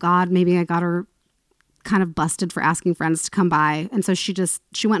thought, "Oh God, maybe I got her kind of busted for asking friends to come by." And so she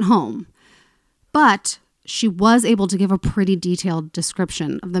went home. But she was able to give a pretty detailed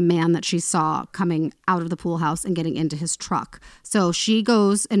description of the man that she saw coming out of the pool house and getting into his truck. So she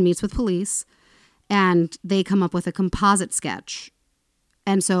goes and meets with police, and they come up with a composite sketch.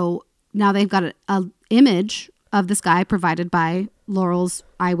 And so now they've got an image of this guy provided by Laurel's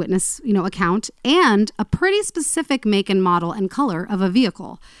eyewitness, account, and a pretty specific make and model and color of a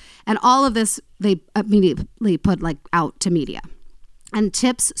vehicle. And all of this they immediately put out to media. And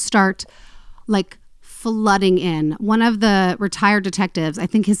tips start flooding in. One of the retired detectives, I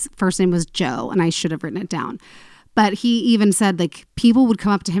think his first name was Joe, and I should have written it down, but he even said people would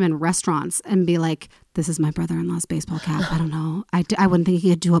come up to him in restaurants and be like, "This is my brother-in-law's baseball cap. I don't know. I wouldn't think he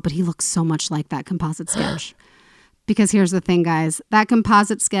could do it, but he looks so much like that composite sketch." Because here's the thing, guys. That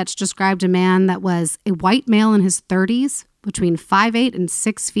composite sketch described a man that was a white male in his 30s, between 5'8" and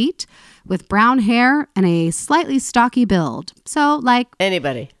 6 feet, with brown hair and a slightly stocky build. So,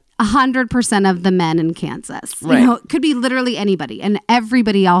 anybody. 100% of the men in Kansas. Right. It could be literally anybody. And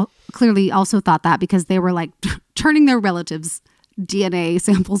everybody clearly also thought that, because they were turning their relatives' DNA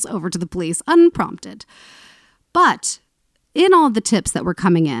samples over to the police unprompted. But in all the tips that were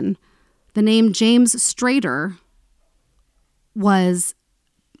coming in, the name James Strader was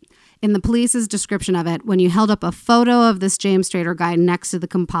in the police's description of it. When you held up a photo of this James Strader guy next to the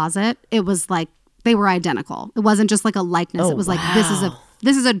composite, it was like they were identical. It wasn't just like a likeness. It was like,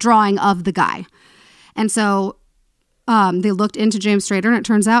 this is a drawing of the guy. And so they looked into James Strader, and it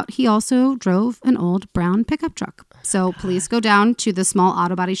turns out he also drove an old brown pickup truck. So police go down to the small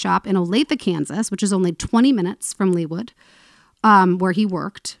auto body shop in Olathe, Kansas, which is only 20 minutes from Leawood, where he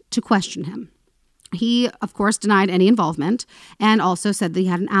worked, to question him. He, of course, denied any involvement and also said that he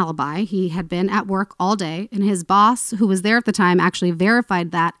had an alibi. He had been at work all day, and his boss, who was there at the time, actually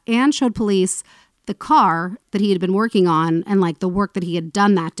verified that and showed police the car that he had been working on and the work that he had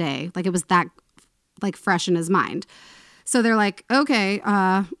done that day. It was that fresh in his mind. So they're like, "Okay,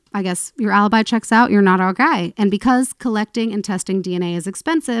 I guess your alibi checks out. You're not our guy." And because collecting and testing DNA is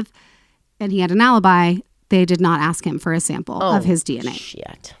expensive and he had an alibi, they did not ask him for a sample of his DNA.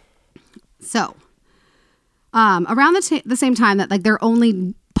 Shit. So around the same time that their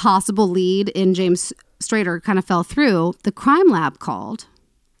only possible lead in James Strader kind of fell through, the crime lab called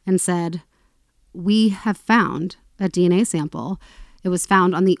and said, "We have found a DNA sample. It was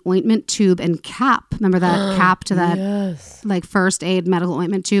found on the ointment tube and cap." Remember that cap to that yes. first aid medical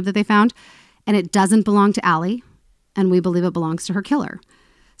ointment tube that they found? And it doesn't belong to Allie, and we believe it belongs to her killer.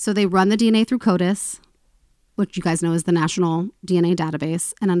 So they run the DNA through CODIS, which you guys know is the national DNA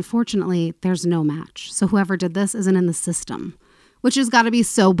database. And unfortunately, there's no match. So whoever did this isn't in the system, which has got to be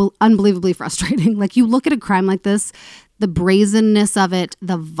so unbelievably frustrating. You look at a crime like this, the brazenness of it,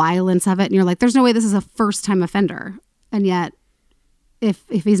 the violence of it, and you're like, there's no way this is a first-time offender. And yet, if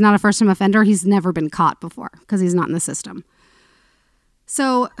he's not a first-time offender, he's never been caught before because he's not in the system.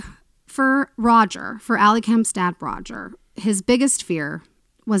 So for Allie Kemp's dad, Roger, his biggest fear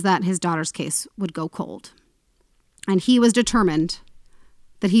was that his daughter's case would go cold. And he was determined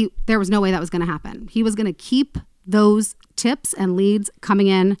that there was no way that was going to happen. He was going to keep those tips and leads coming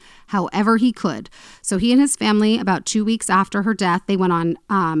in however he could. So he and his family, about 2 weeks after her death, they went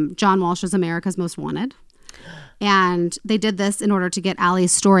on John Walsh's America's Most Wanted. And they did this in order to get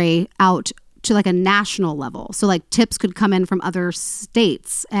Allie's story out to like a national level. So like tips could come in from other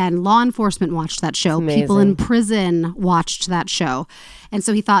states, and law enforcement watched that show. People in prison watched that show. And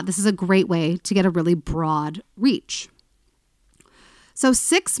so he thought this is a great way to get a really broad reach. So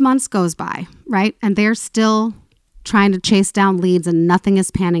 6 months goes by, right? And they're still trying to chase down leads and nothing is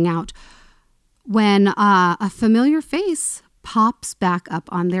panning out when a familiar face pops back up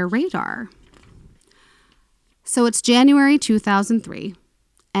on their radar. So it's January 2003,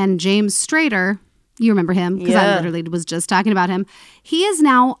 and James Strader, you remember him because I literally was just talking about him. He is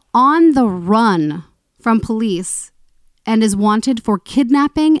now on the run from police and is wanted for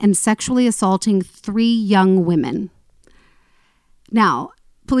kidnapping and sexually assaulting 3 young women. Now,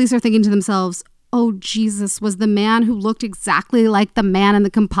 police are thinking to themselves, oh, Jesus, was the man who looked exactly like the man in the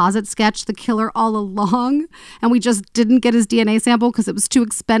composite sketch the killer all along? And we just didn't get his DNA sample because it was too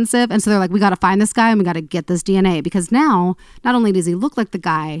expensive. And so they're like, we got to find this guy and we got to get this DNA. Because now, not only does he look like the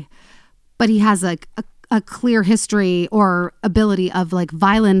guy, but he has a clear history or ability of like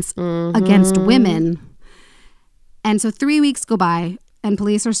violence against women. And so 3 weeks go by and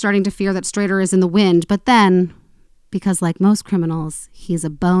police are starting to fear that Strader is in the wind. But then, because like most criminals, he's a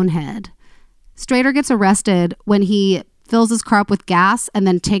bonehead. Strader gets arrested when he fills his car up with gas and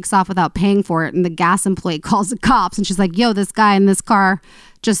then takes off without paying for it. And the gas employee calls the cops and she's like, yo, this guy in this car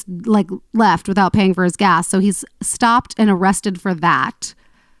just like left without paying for his gas. So he's stopped and arrested for that.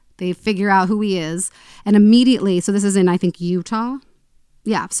 They figure out who he is. And immediately, so this is in, I think, Utah.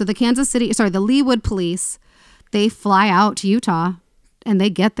 Yeah. So the Leawood police, they fly out to Utah and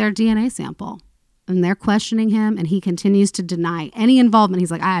they get their DNA sample. And they're questioning him, and he continues to deny any involvement.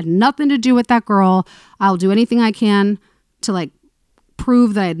 He's like, I had nothing to do with that girl. I'll do anything I can to like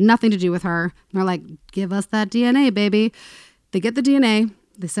prove that I had nothing to do with her. And they're like, give us that DNA, baby. They get the DNA.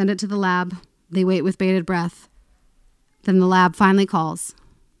 They send it to the lab. They wait with bated breath. Then the lab finally calls.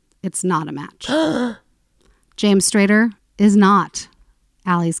 It's not a match. James Strader is not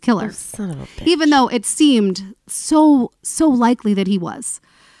Allie's killer. Oh, son of a bitch. Even though it seemed so likely that he was.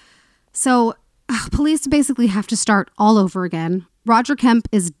 So police basically have to start all over again. Roger Kemp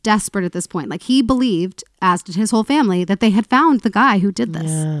is desperate at this point. Like he believed, as did his whole family, that they had found the guy who did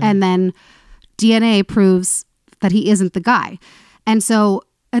this. Yeah. And then DNA proves that he isn't the guy. And so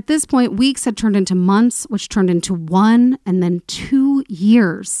at this point, weeks had turned into months, which turned into 1 and then 2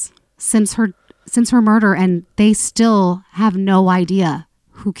 years since her murder. And they still have no idea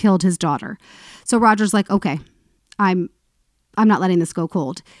who killed his daughter. So Roger's like, okay, I'm not letting this go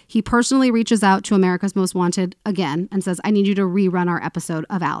cold. He personally reaches out to America's Most Wanted again and says, I need you to rerun our episode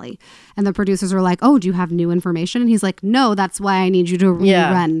of Allie. And the producers are like, oh, do you have new information? And he's like, no, that's why I need you to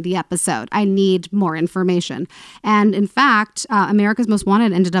rerun the episode. I need more information. And in fact, America's Most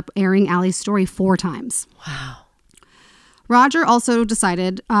Wanted ended up airing Allie's story 4 times. Wow. Roger also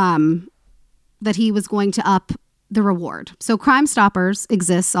decided that he was going to up the reward. So Crime Stoppers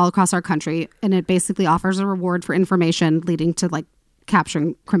exists all across our country, and it basically offers a reward for information leading to like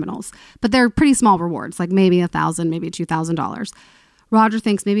capturing criminals. But they're pretty small rewards, like maybe $1,000, maybe $2,000. Roger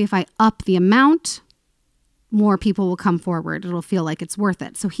thinks maybe if I up the amount, more people will come forward. It'll feel like it's worth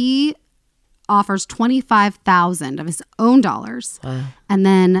it. So he offers $25,000 of his own dollars. Wow. And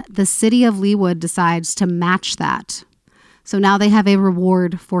then the city of Leawood decides to match that. So now they have a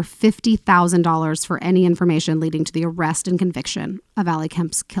reward for $50,000 for any information leading to the arrest and conviction of Allie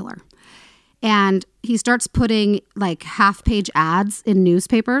Kemp's killer. And he starts putting like half-page ads in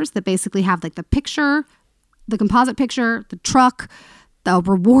newspapers that basically have like the picture, the composite picture, the truck, the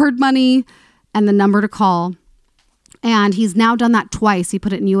reward money, and the number to call. And he's now done that twice. He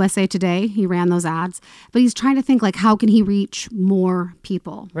put it in USA Today. He ran those ads. But he's trying to think like, how can he reach more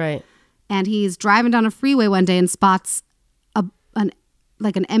people? Right. And he's driving down a freeway one day and spots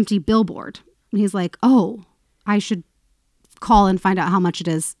an empty billboard. And he's like, oh, I should call and find out how much it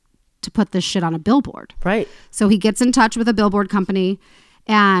is to put this shit on a billboard. Right. So he gets in touch with a billboard company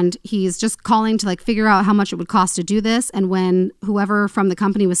and he's just calling to like figure out how much it would cost to do this. And when whoever from the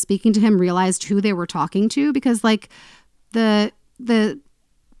company was speaking to him realized who they were talking to, because like the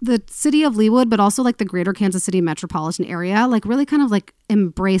city of Leawood, but also like the greater Kansas City metropolitan area, like really kind of like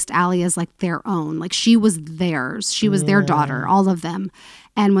embraced Allie as like their own. Like she was theirs. She was their daughter, all of them.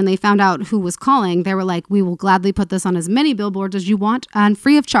 And when they found out who was calling, they were like, we will gladly put this on as many billboards as you want and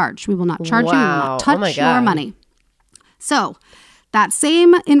free of charge. We will not charge you. We will not touch your money. So that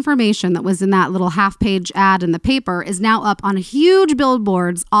same information that was in that little half-page ad in the paper is now up on huge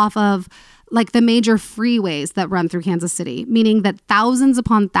billboards off of like the major freeways that run through Kansas City, meaning that thousands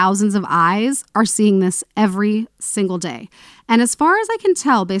upon thousands of eyes are seeing this every single day. And as far as I can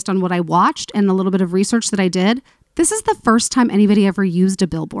tell, based on what I watched and a little bit of research that I did, This is the first time anybody ever used a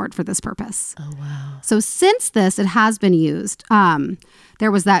billboard for this purpose. Oh, wow. So since this, it has been used.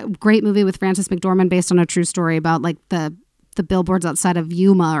 There was that great movie with Frances McDormand based on a true story about like the billboards outside of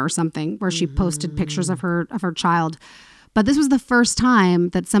Yuma or something, where she posted pictures of her child. But this was the first time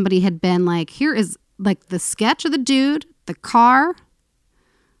that somebody had been like, here is like the sketch of the dude, the car,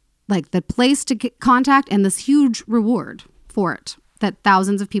 like the place to get contact, and this huge reward for it that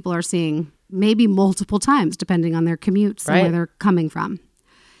thousands of people are seeing, maybe multiple times, depending on their commutes and where they're coming from.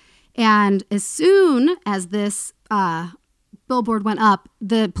 And as soon as this billboard went up,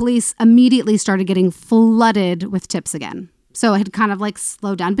 the police immediately started getting flooded with tips again. So it had kind of like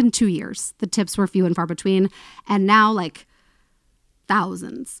slowed down. Been 2 years. The tips were few and far between. And now like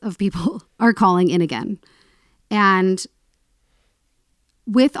thousands of people are calling in again. And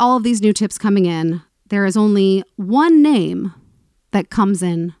with all of these new tips coming in, there is only one name that comes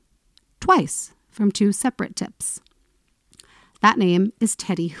in twice from two separate tips. That name is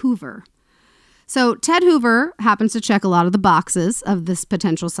Teddy Hoover. So Ted Hoover happens to check a lot of the boxes of this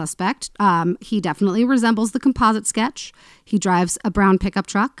potential suspect. He definitely resembles the composite sketch. He drives a brown pickup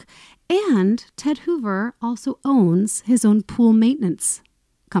truck. And Ted Hoover also owns his own pool maintenance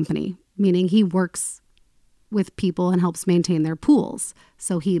company, meaning he works with people and helps maintain their pools.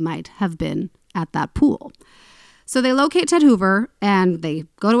 So he might have been at that pool. So they locate Ted Hoover and they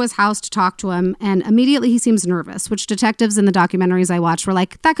go to his house to talk to him. And immediately he seems nervous, which detectives in the documentaries I watched were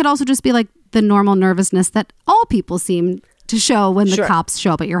like, that could also just be like the normal nervousness that all people seem to show when the cops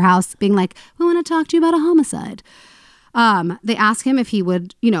show up at your house, being like, we want to talk to you about a homicide. They ask him if he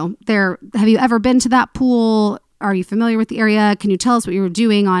would, have you ever been to that pool? Are you familiar with the area? Can you tell us what you were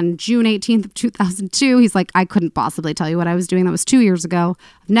doing on June 18th of 2002? He's like, I couldn't possibly tell you what I was doing. That was 2 years ago.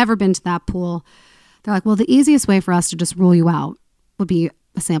 I've never been to that pool. They're like, well, the easiest way for us to just rule you out would be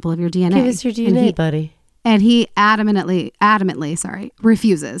a sample of your DNA. Give us your DNA, buddy. And he adamantly,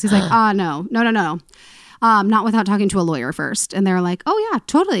 refuses. He's like, no. Not without talking to a lawyer first. And they're like, oh yeah,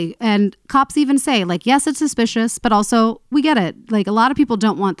 totally. And cops even say like, yes, it's suspicious, but also we get it. Like a lot of people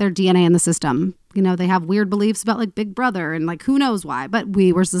don't want their DNA in the system. They have weird beliefs about like Big Brother and like who knows why, but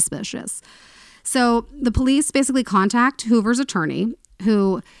we were suspicious. So the police basically contact Hoover's attorney,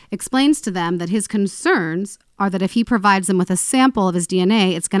 who explains to them that his concerns are that if he provides them with a sample of his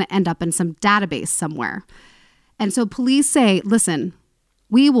DNA, it's going to end up in some database somewhere. And so police say, listen,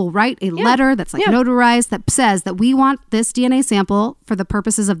 we will write a letter that's like notarized that says that we want this DNA sample for the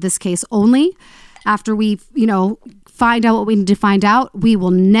purposes of this case only. After we, find out what we need to find out, we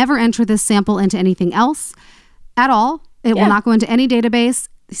will never enter this sample into anything else at all. It will not go into any database.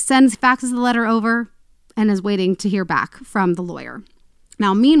 He faxes the letter over and is waiting to hear back from the lawyer.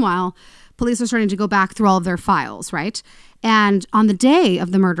 Now, meanwhile, police are starting to go back through all of their files, right? And on the day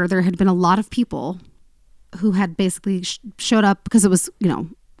of the murder, there had been a lot of people who had basically showed up because it was,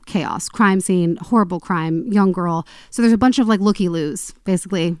 chaos, crime scene, horrible crime, young girl. So there's a bunch of like looky-loos,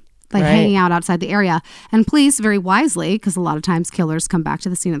 basically, like hanging out outside the area. And police, very wisely, because a lot of times killers come back to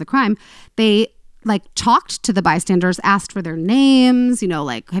the scene of the crime, they like talked to the bystanders, asked for their names,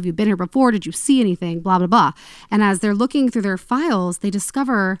 like, have you been here before? Did you see anything? Blah, blah, blah. And as they're looking through their files, they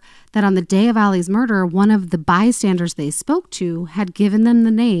discover that on the day of Allie's murder, one of the bystanders they spoke to had given them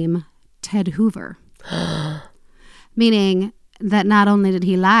the name Ted Hoover. Meaning that not only did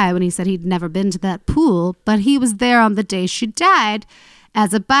he lie when he said he'd never been to that pool, but he was there on the day she died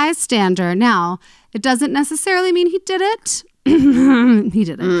as a bystander. Now, it doesn't necessarily mean he did it. He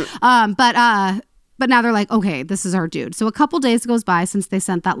didn't. But now they're like, okay, this is our dude. So a couple days goes by since they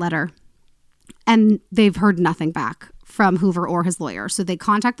sent that letter, and they've heard nothing back from Hoover or his lawyer. So they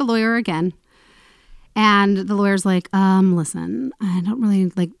contact the lawyer again, and the lawyer's like, listen, I don't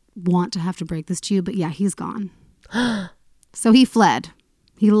really want to have to break this to you, but yeah, he's gone. So he fled.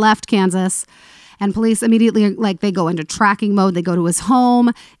 He left Kansas, and police immediately, they go into tracking mode. They go to his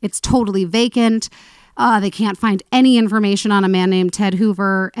home. It's totally vacant. They can't find any information on a man named Ted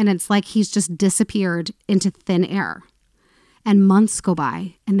Hoover, and it's like he's just disappeared into thin air. And months go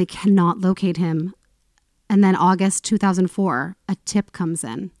by, and they cannot locate him. And then August 2004, a tip comes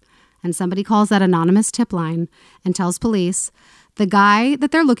in, and somebody calls that anonymous tip line and tells police the guy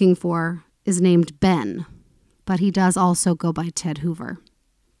that they're looking for is named Ben, but he does also go by Ted Hoover.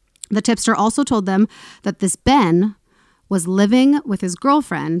 The tipster also told them that this Ben was living with his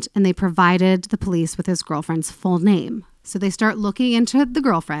girlfriend, and they provided the police with his girlfriend's full name. So they start looking into the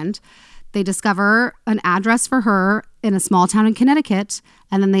girlfriend. They discover an address for her in a small town in Connecticut.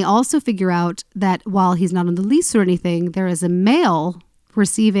 And then they also figure out that while he's not on the lease or anything, there is a mail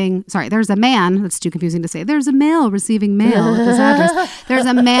there's a man, that's too confusing to say. There's a male receiving mail at this address. There's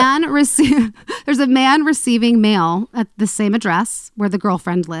a man receiving mail at the same address where the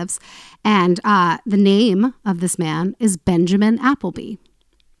girlfriend lives. And the name of this man is Benjamin Appleby.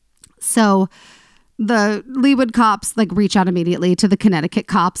 So the Leawood cops like reach out immediately to the Connecticut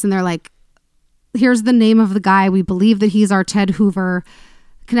cops, and they're like, here's the name of the guy. We believe that he's our Ted Hoover.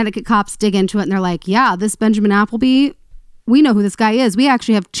 Connecticut cops dig into it, and they're like, yeah, this Benjamin Appleby, we know who this guy is. We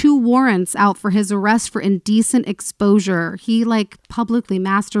actually have 2 warrants out for his arrest for indecent exposure. He like publicly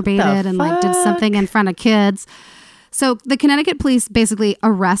masturbated and like did something in front of kids. So the Connecticut police basically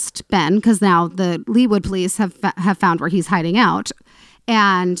arrest Ben because now the Leawood police have found where he's hiding out,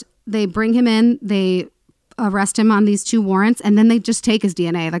 and they bring him in. They arrest him on these 2 warrants, and then they just take his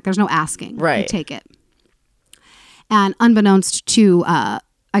DNA. Like there's no asking. Right. They take it. And unbeknownst to, I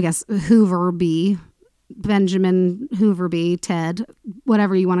guess, Benjamin Hooverby, Ted,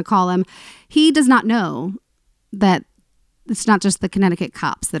 whatever you want to call him, he does not know that it's not just the Connecticut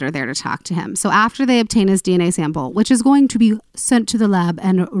cops that are there to talk to him. So after they obtain his DNA sample, which is going to be sent to the lab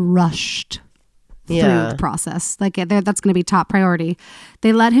and rushed through the process, like that's going to be top priority,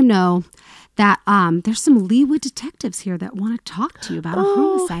 they let him know that there's some Leawood detectives here that want to talk to you about a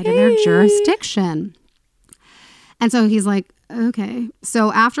homicide in their jurisdiction. And so he's like, okay.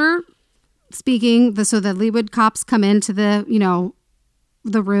 So after speaking, the Leawood cops come into the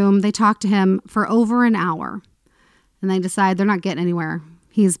room. They talk to him for over an hour, and they decide they're not getting anywhere.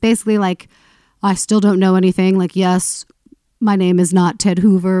 He's basically like, I still don't know anything. Like, yes, my name is not Ted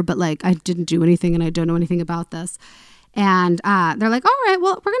Hoover, but like, I didn't do anything and I don't know anything about this. And they're like, all right,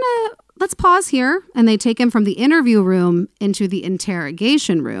 well, let's pause here. And they take him from the interview room into the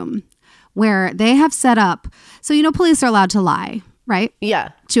interrogation room, where they have set up. So, police are allowed to lie, right? Yeah.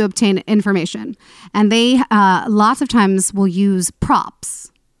 To obtain information. And they lots of times will use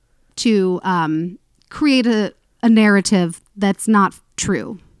props to create a narrative that's not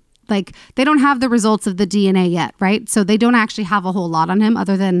true. Like, they don't have the results of the DNA yet, right? So they don't actually have a whole lot on him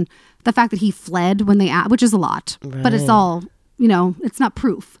other than the fact that he fled when which is a lot. Right. But it's all, it's not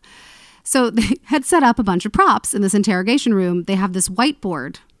proof. So they had set up a bunch of props in this interrogation room. They have this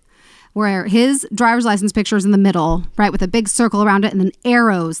whiteboard where his driver's license picture is in the middle, right, with a big circle around it, and then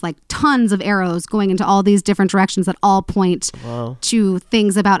arrows, like tons of arrows going into all these different directions that all point to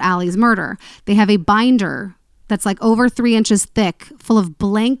things about Allie's murder. They have a binder that's like over 3 inches thick, full of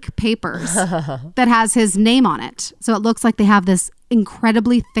blank papers that has his name on it. So it looks like they have this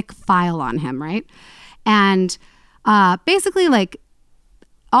incredibly thick file on him, right? And basically, like,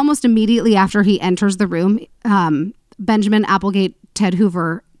 almost immediately after he enters the room, Benjamin Applegate Ted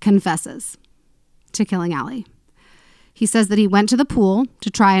Hoover confesses to killing Allie. He says that he went to the pool to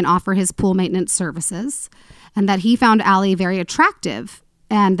try and offer his pool maintenance services, and that he found Allie very attractive,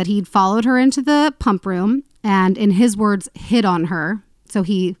 and that he'd followed her into the pump room and, in his words, hit on her. So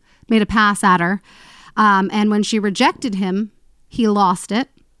he made a pass at her. And when she rejected him, he lost it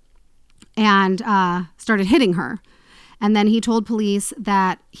and started hitting her. And then he told police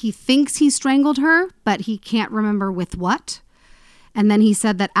that he thinks he strangled her, but he can't remember with what. And then he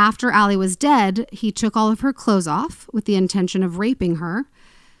said that after Allie was dead, he took all of her clothes off with the intention of raping her.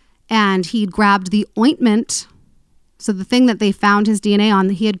 And he grabbed the ointment. So the thing that they found his DNA on,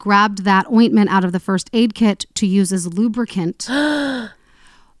 he had grabbed that ointment out of the first aid kit to use as lubricant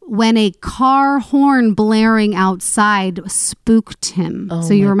when a car horn blaring outside spooked him. Oh,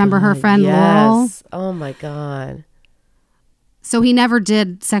 so you remember her friend Laurel? Oh my God. So he never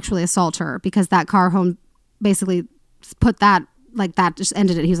did sexually assault her because that car horn basically put that, like, that just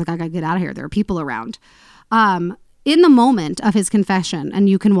ended it. He was like, I gotta get out of here. There are people around. In the moment of his confession, and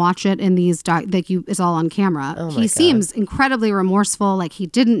you can watch it in these, it's all on camera. He seems incredibly remorseful. Like, he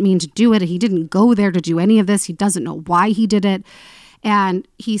didn't mean to do it. He didn't go there to do any of this. He doesn't know why he did it. And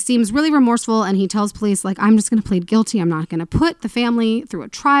he seems really remorseful, and he tells police, like, I'm just going to plead guilty. I'm not going to put the family through a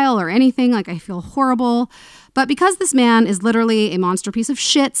trial or anything. Like, I feel horrible. But because this man is literally a monster piece of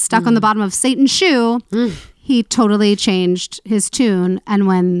shit stuck on the bottom of Satan's shoe, he totally changed his tune. And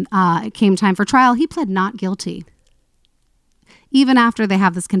when it came time for trial, he pled not guilty. Even after they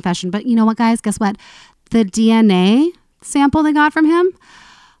have this confession. But you know what, guys? Guess what? The DNA sample they got from him,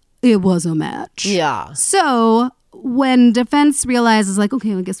 it was a match. Yeah. So when defense realizes, like,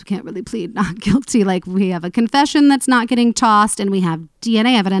 okay, I guess we can't really plead not guilty. Like, we have a confession that's not getting tossed and we have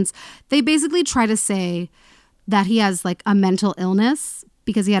DNA evidence. They basically try to say that he has, like, a mental illness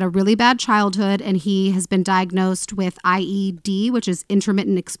because he had a really bad childhood and he has been diagnosed with IED, which is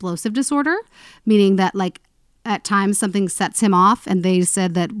intermittent explosive disorder, meaning that, like, at times something sets him off. And they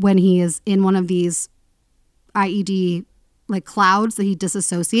said that when he is in one of these IED, like clouds that he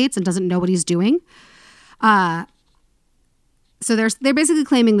disassociates and doesn't know what he's doing. So they're basically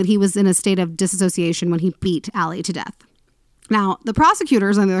claiming that he was in a state of disassociation when he beat Allie to death. Now, the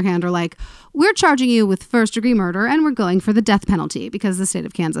prosecutors, on the other hand, are like, we're charging you with first-degree murder and we're going for the death penalty because the state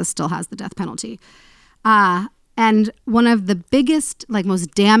of Kansas still has the death penalty. And one of the biggest, like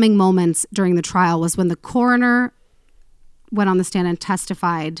most damning moments during the trial was when the coroner went on the stand and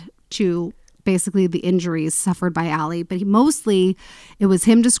testified to basically the injuries suffered by Allie. But mostly it was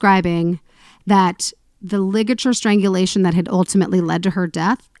him describing that the ligature strangulation that had ultimately led to her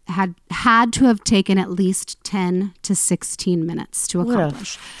death had to have taken at least 10 to 16 minutes to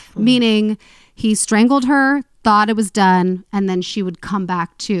accomplish. Meaning he strangled her, thought it was done, and then she would come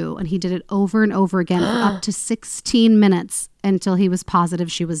back too. And he did it over and over again for up to 16 minutes until he was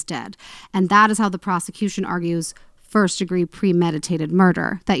positive she was dead. And that is how the prosecution argues first-degree premeditated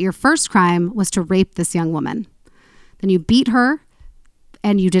murder, that your first crime was to rape this young woman. Then you beat her,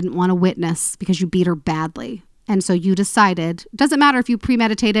 and you didn't want to witness because you beat her badly. And so you decided, it doesn't matter if you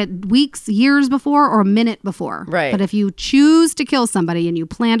premeditated weeks, years before, or a minute before. Right. But if you choose to kill somebody and you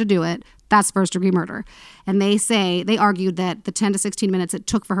plan to do it, that's first degree murder. And they argued that the 10 to 16 minutes it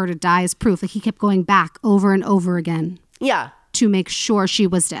took for her to die is proof. Like he kept going back over and over again. Yeah. To make sure she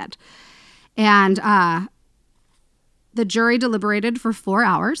was dead. And the jury deliberated for 4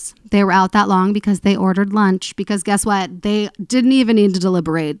 hours. They were out that long because they ordered lunch. Because guess what? They didn't even need to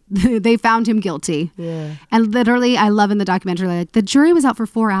deliberate. They found him guilty. Yeah. And literally, I love in the documentary, like, the jury was out for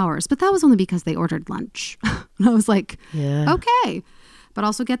 4 hours, but that was only because they ordered lunch. And I was like, okay. But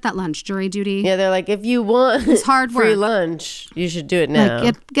also get that lunch, jury duty. Yeah, they're like, if you want it's hard free work. lunch, you should do it now.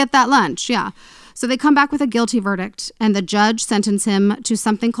 Like, get that lunch, yeah. So they come back with a guilty verdict, and the judge sentenced him to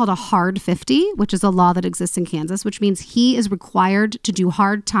something called a hard 50, which is a law that exists in Kansas, which means he is required to do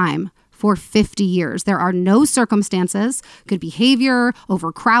hard time for 50 years. There are no circumstances, good behavior,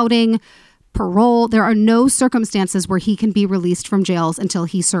 overcrowding, parole. There are no circumstances where he can be released from jails until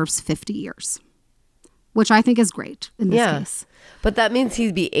he serves 50 years, which I think is great in this case. But that means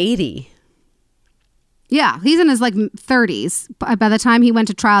he'd be 80. Yeah, he's in his like 30s. By the time he went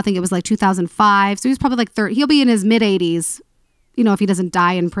to trial, I think it was like 2005. So he's probably like 30. He'll be in his mid 80s, you know, if he doesn't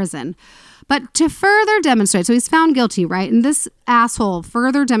die in prison. But to further demonstrate, so he's found guilty, right? And this asshole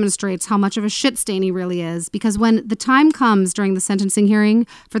further demonstrates how much of a shit stain he really is. Because when the time comes during the sentencing hearing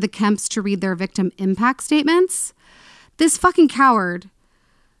for the Kemps to read their victim impact statements, this fucking coward,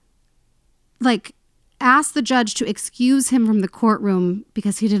 like, asked the judge to excuse him from the courtroom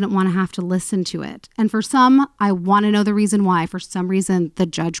because he didn't want to have to listen to it. And for some, I want to know the reason why. For some reason, the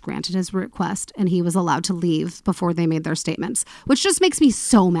judge granted his request and he was allowed to leave before they made their statements, which just makes me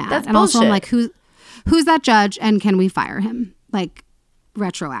so mad. That's and bullshit. Also, I'm like, who's that judge and can we fire him? Like,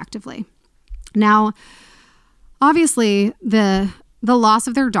 retroactively. Now, obviously, the loss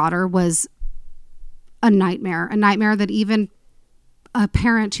of their daughter was a nightmare that even a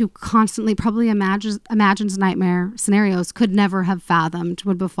parent who constantly probably imagines nightmare scenarios could never have fathomed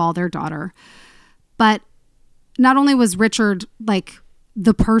would befall their daughter. But not only was Richard like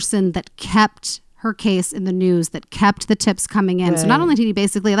the person that kept her case in the news, that kept the tips coming in. Right. So not only did he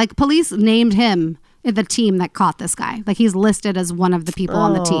basically, like, police named him in the team that caught this guy. Like, he's listed as one of the people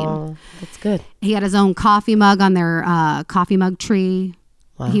on the team. That's good. He had his own coffee mug on their coffee mug tree.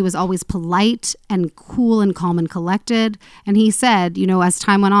 Wow. He was always polite and cool and calm and collected. And he said, you know, as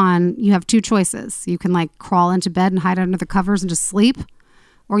time went on, you have two choices. You can like crawl into bed and hide under the covers and just sleep,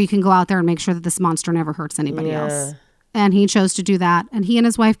 or you can go out there and make sure that this monster never hurts anybody else. And he chose to do that. And he and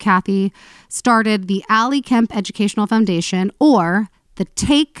his wife, Kathy, started the Allie Kemp Educational Foundation, or the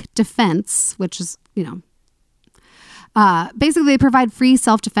Take Defense, which is, you know, basically they provide free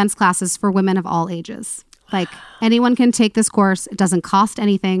self-defense classes for women of all ages. Like, anyone can take this course. It doesn't cost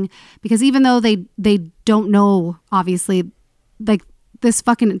anything, because even though they don't know, obviously, like, this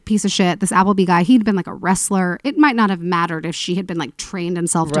fucking piece of shit, this Appleby guy, he'd been like a wrestler. It might not have mattered if she had been like trained in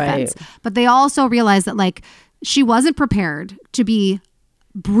self-defense. Right. But they also realized that like she wasn't prepared to be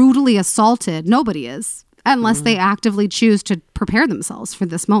brutally assaulted. Nobody is, unless they actively choose to prepare themselves for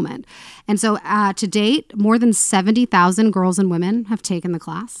this moment. And so to date, more than 70,000 girls and women have taken the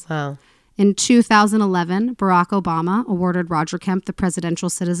class. Wow. In 2011, Barack Obama awarded Roger Kemp the Presidential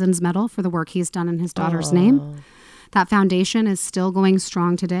Citizens Medal for the work he's done in his daughter's name. That foundation is still going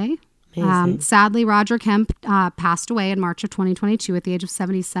strong today. Sadly, Roger Kemp passed away in March of 2022 at the age of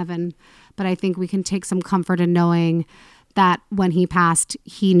 77. But I think we can take some comfort in knowing that when he passed,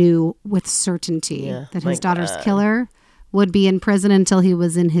 he knew with certainty that his daughter's killer would be in prison until he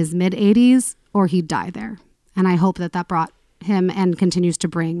was in his mid-80s, or he'd die there. And I hope that that brought him, and continues to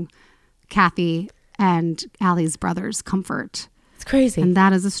bring, Kathy and Allie's brother's comfort. It's crazy. And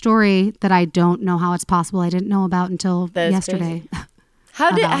that is a story that I don't know how it's possible. I didn't know about until yesterday.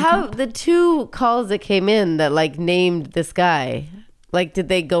 How the two calls that came in that like named this guy, like did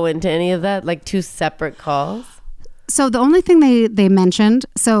they go into any of that? Like two separate calls? So the only thing they mentioned,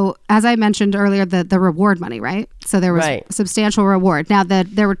 so as I mentioned earlier, the reward money, right? So there was substantial reward. Now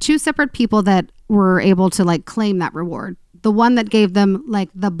there were two separate people that were able to like claim that reward. The one that gave them like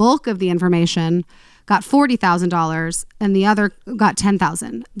the bulk of the information got $40,000 and the other got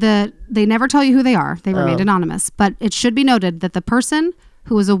 $10,000. They never tell you who they are. They remained anonymous, but it should be noted that the person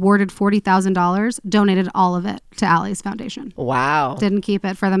who was awarded $40,000 donated all of it to Allie's foundation. Wow. Didn't keep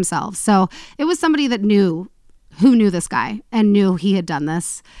it for themselves. So it was somebody that knew this guy and knew he had done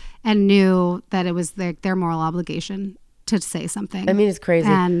this and knew that it was their moral obligation to say something. I mean, it's crazy.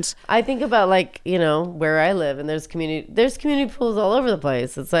 And I think about like, where I live and there's community pools all over the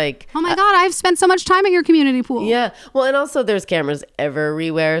place. It's like, oh my God, I've spent so much time at your community pool. Yeah. Well, and also there's cameras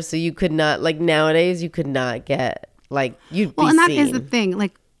everywhere. So you could not, like nowadays, you could not get like, you'd be and that seen. is the thing.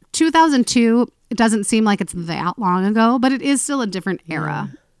 Like 2002, it doesn't seem like it's that long ago, but it is still a different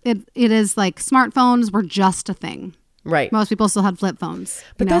era. It is like smartphones were just a thing. Right. Most people still had flip phones.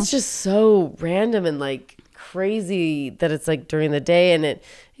 But that's just so random and like crazy that it's like during the day, and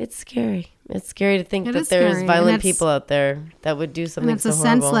it's scary. It's scary to think that there's violent people out there that would do something so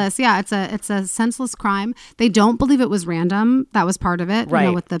horrible. Senseless. Yeah, it's a senseless crime. They don't believe it was random. That was part of it.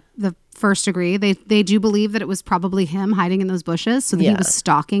 Right. With the first degree, they do believe that it was probably him hiding in those bushes, so that he was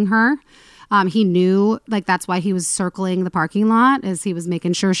stalking her. He knew, like, that's why he was circling the parking lot, as he was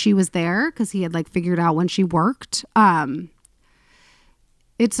making sure she was there, because he had like figured out when she worked.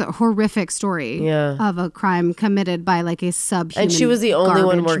 It's a horrific story of a crime committed by like a subhuman. And she was the only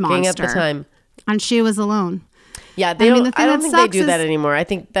one working monster. at the time. And she was alone. Yeah, I don't think they do that anymore. I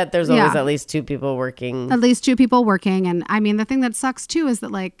think that there's always at least two people working. At least two people working. And I mean, the thing that sucks too is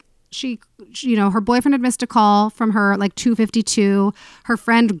that like she her boyfriend had missed a call from her at like 2:52. Her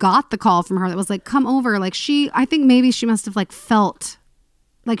friend got the call from her that was like, come over. Like I think maybe she must have like felt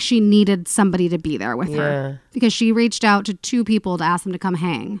like she needed somebody to be there with her, because she reached out to two people to ask them to come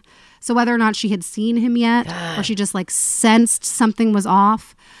hang. So whether or not she had seen him yet, or she just like sensed something was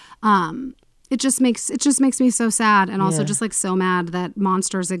off, it just makes me so sad, and also just like so mad that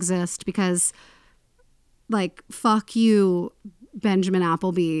monsters exist, because like, fuck you, Benjamin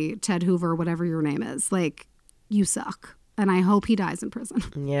Appleby, Ted Hoover, whatever your name is, like, you suck, and I hope he dies in prison.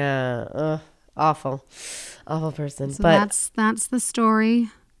 Yeah. Awful person. So but that's the story,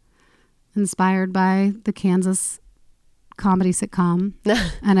 inspired by the Kansas comedy sitcom.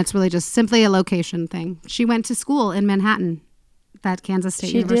 And it's really just simply a location thing. She went to school in Manhattan, that Kansas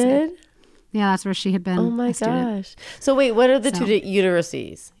State University. She did? Yeah, that's where she had been. Oh my gosh. So wait, what are the two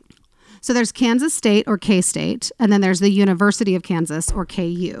universities? So there's Kansas State, or K-State, and then there's the University of Kansas, or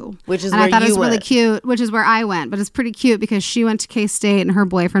KU. Which is and where I thought you it was really went. cute, which is where I went. But it's pretty cute because she went to K-State and her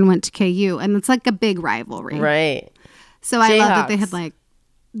boyfriend went to KU. And it's like a big rivalry. Right. So I love that they had like,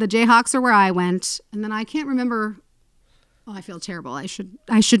 the Jayhawks are where I went. And then I can't remember. Oh, I feel terrible. I should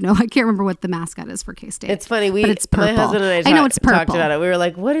know. I can't remember what the mascot is for K-State. It's funny. But it's purple. My husband and I know it's purple. talked about it. We were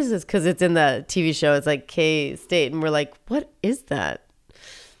like, what is this? Because it's in the TV show. It's like K-State. And we're like, what is that?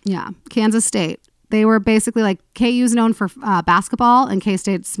 Yeah. Kansas State. They were basically like, KU's known for basketball and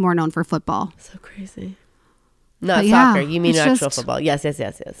K-State's more known for football. So crazy. Not soccer. You mean actual football. Yes.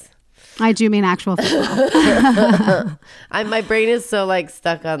 I do mean actual football. My brain is so like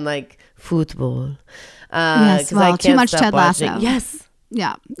stuck on like football. Yes, well, too much Ted Lasso. Yes.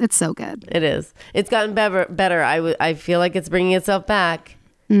 Yeah, it's so good. It is. It's gotten better. I feel like it's bringing itself back.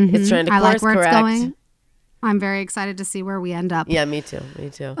 Mm-hmm. It's trying to course correct. It's going. I'm very excited to see where we end up. Yeah, me too.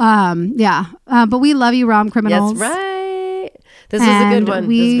 Yeah. But we love you, Rom Criminals. That's right. This is a good one.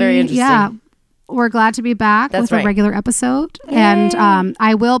 This is very interesting. Yeah. We're glad to be back with a regular episode. Yay. And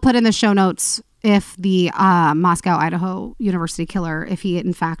I will put in the show notes if the Moscow, Idaho University killer, if he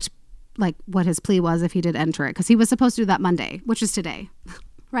in fact, like what his plea was, if he did enter it. Because he was supposed to do that Monday, which is today.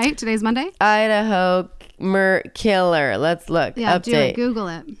 Right? Today's Monday? Idaho killer. Let's look. Yeah, Update. Do it. Google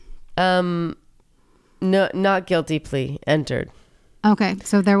it. No, not guilty plea entered. Okay,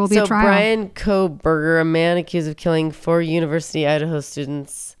 so there will be a trial. Brian Koberger, a man accused of killing 4 University Idaho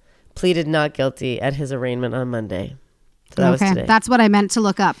students, pleaded not guilty at his arraignment on Monday. So that was today. That's what I meant to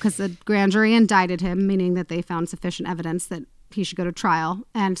look up, because the grand jury indicted him, meaning that they found sufficient evidence that he should go to trial,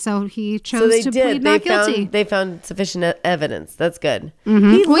 and so he chose to plead not guilty. They found sufficient evidence. That's good.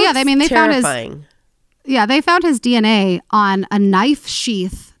 Mm-hmm. He looks they terrifying. They found his DNA on a knife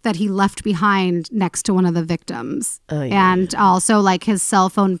sheath that he left behind next to one of the victims. Oh, yeah. And also like his cell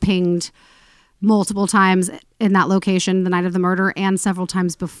phone pinged multiple times in that location the night of the murder and several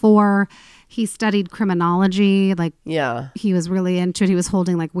times before. He studied criminology. Like, he was really into it. He was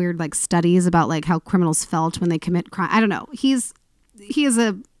holding like weird like studies about like how criminals felt when they commit crime. I don't know. He is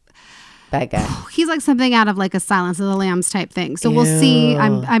a bad guy. He's like something out of like a Silence of the Lambs type thing. So we'll see.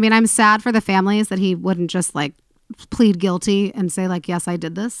 I'm sad for the families that he wouldn't just like plead guilty and say like, yes, I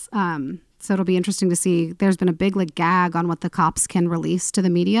did this. So it'll be interesting to see. There's been a big like gag on what the cops can release to the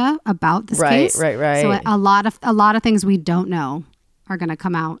media about this case. Right. So a lot of things we don't know are going to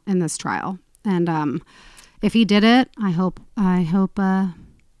come out in this trial. And if he did it, I hope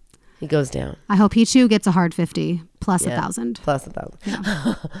he goes down. I hope he too gets a hard 50 plus 1,000. Plus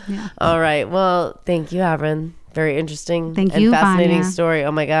 1,000. Yeah. All right. Well, thank you, Avrin. Very interesting. Thank you, fascinating Vanya. story.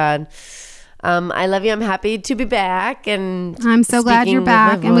 Oh my God. I love you. I'm happy to be back, and I'm so glad you're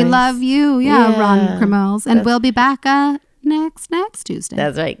back, and we love you. Ron Criminals, and we'll be back next Tuesday.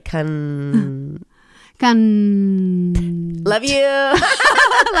 That's right. Love you.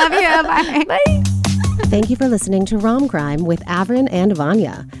 Love you. Bye. Bye. Thank you for listening to Rom Crime with Avrin and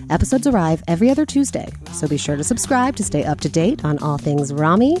Vanya. Episodes arrive every other Tuesday, so be sure to subscribe to stay up to date on all things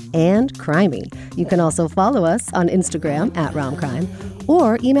Rommy and crimey. You can also follow us on Instagram at RomCrime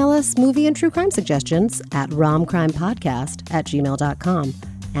or email us movie and true crime suggestions at romcrimepodcast@gmail.com.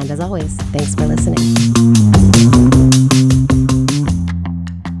 And as always, thanks for listening.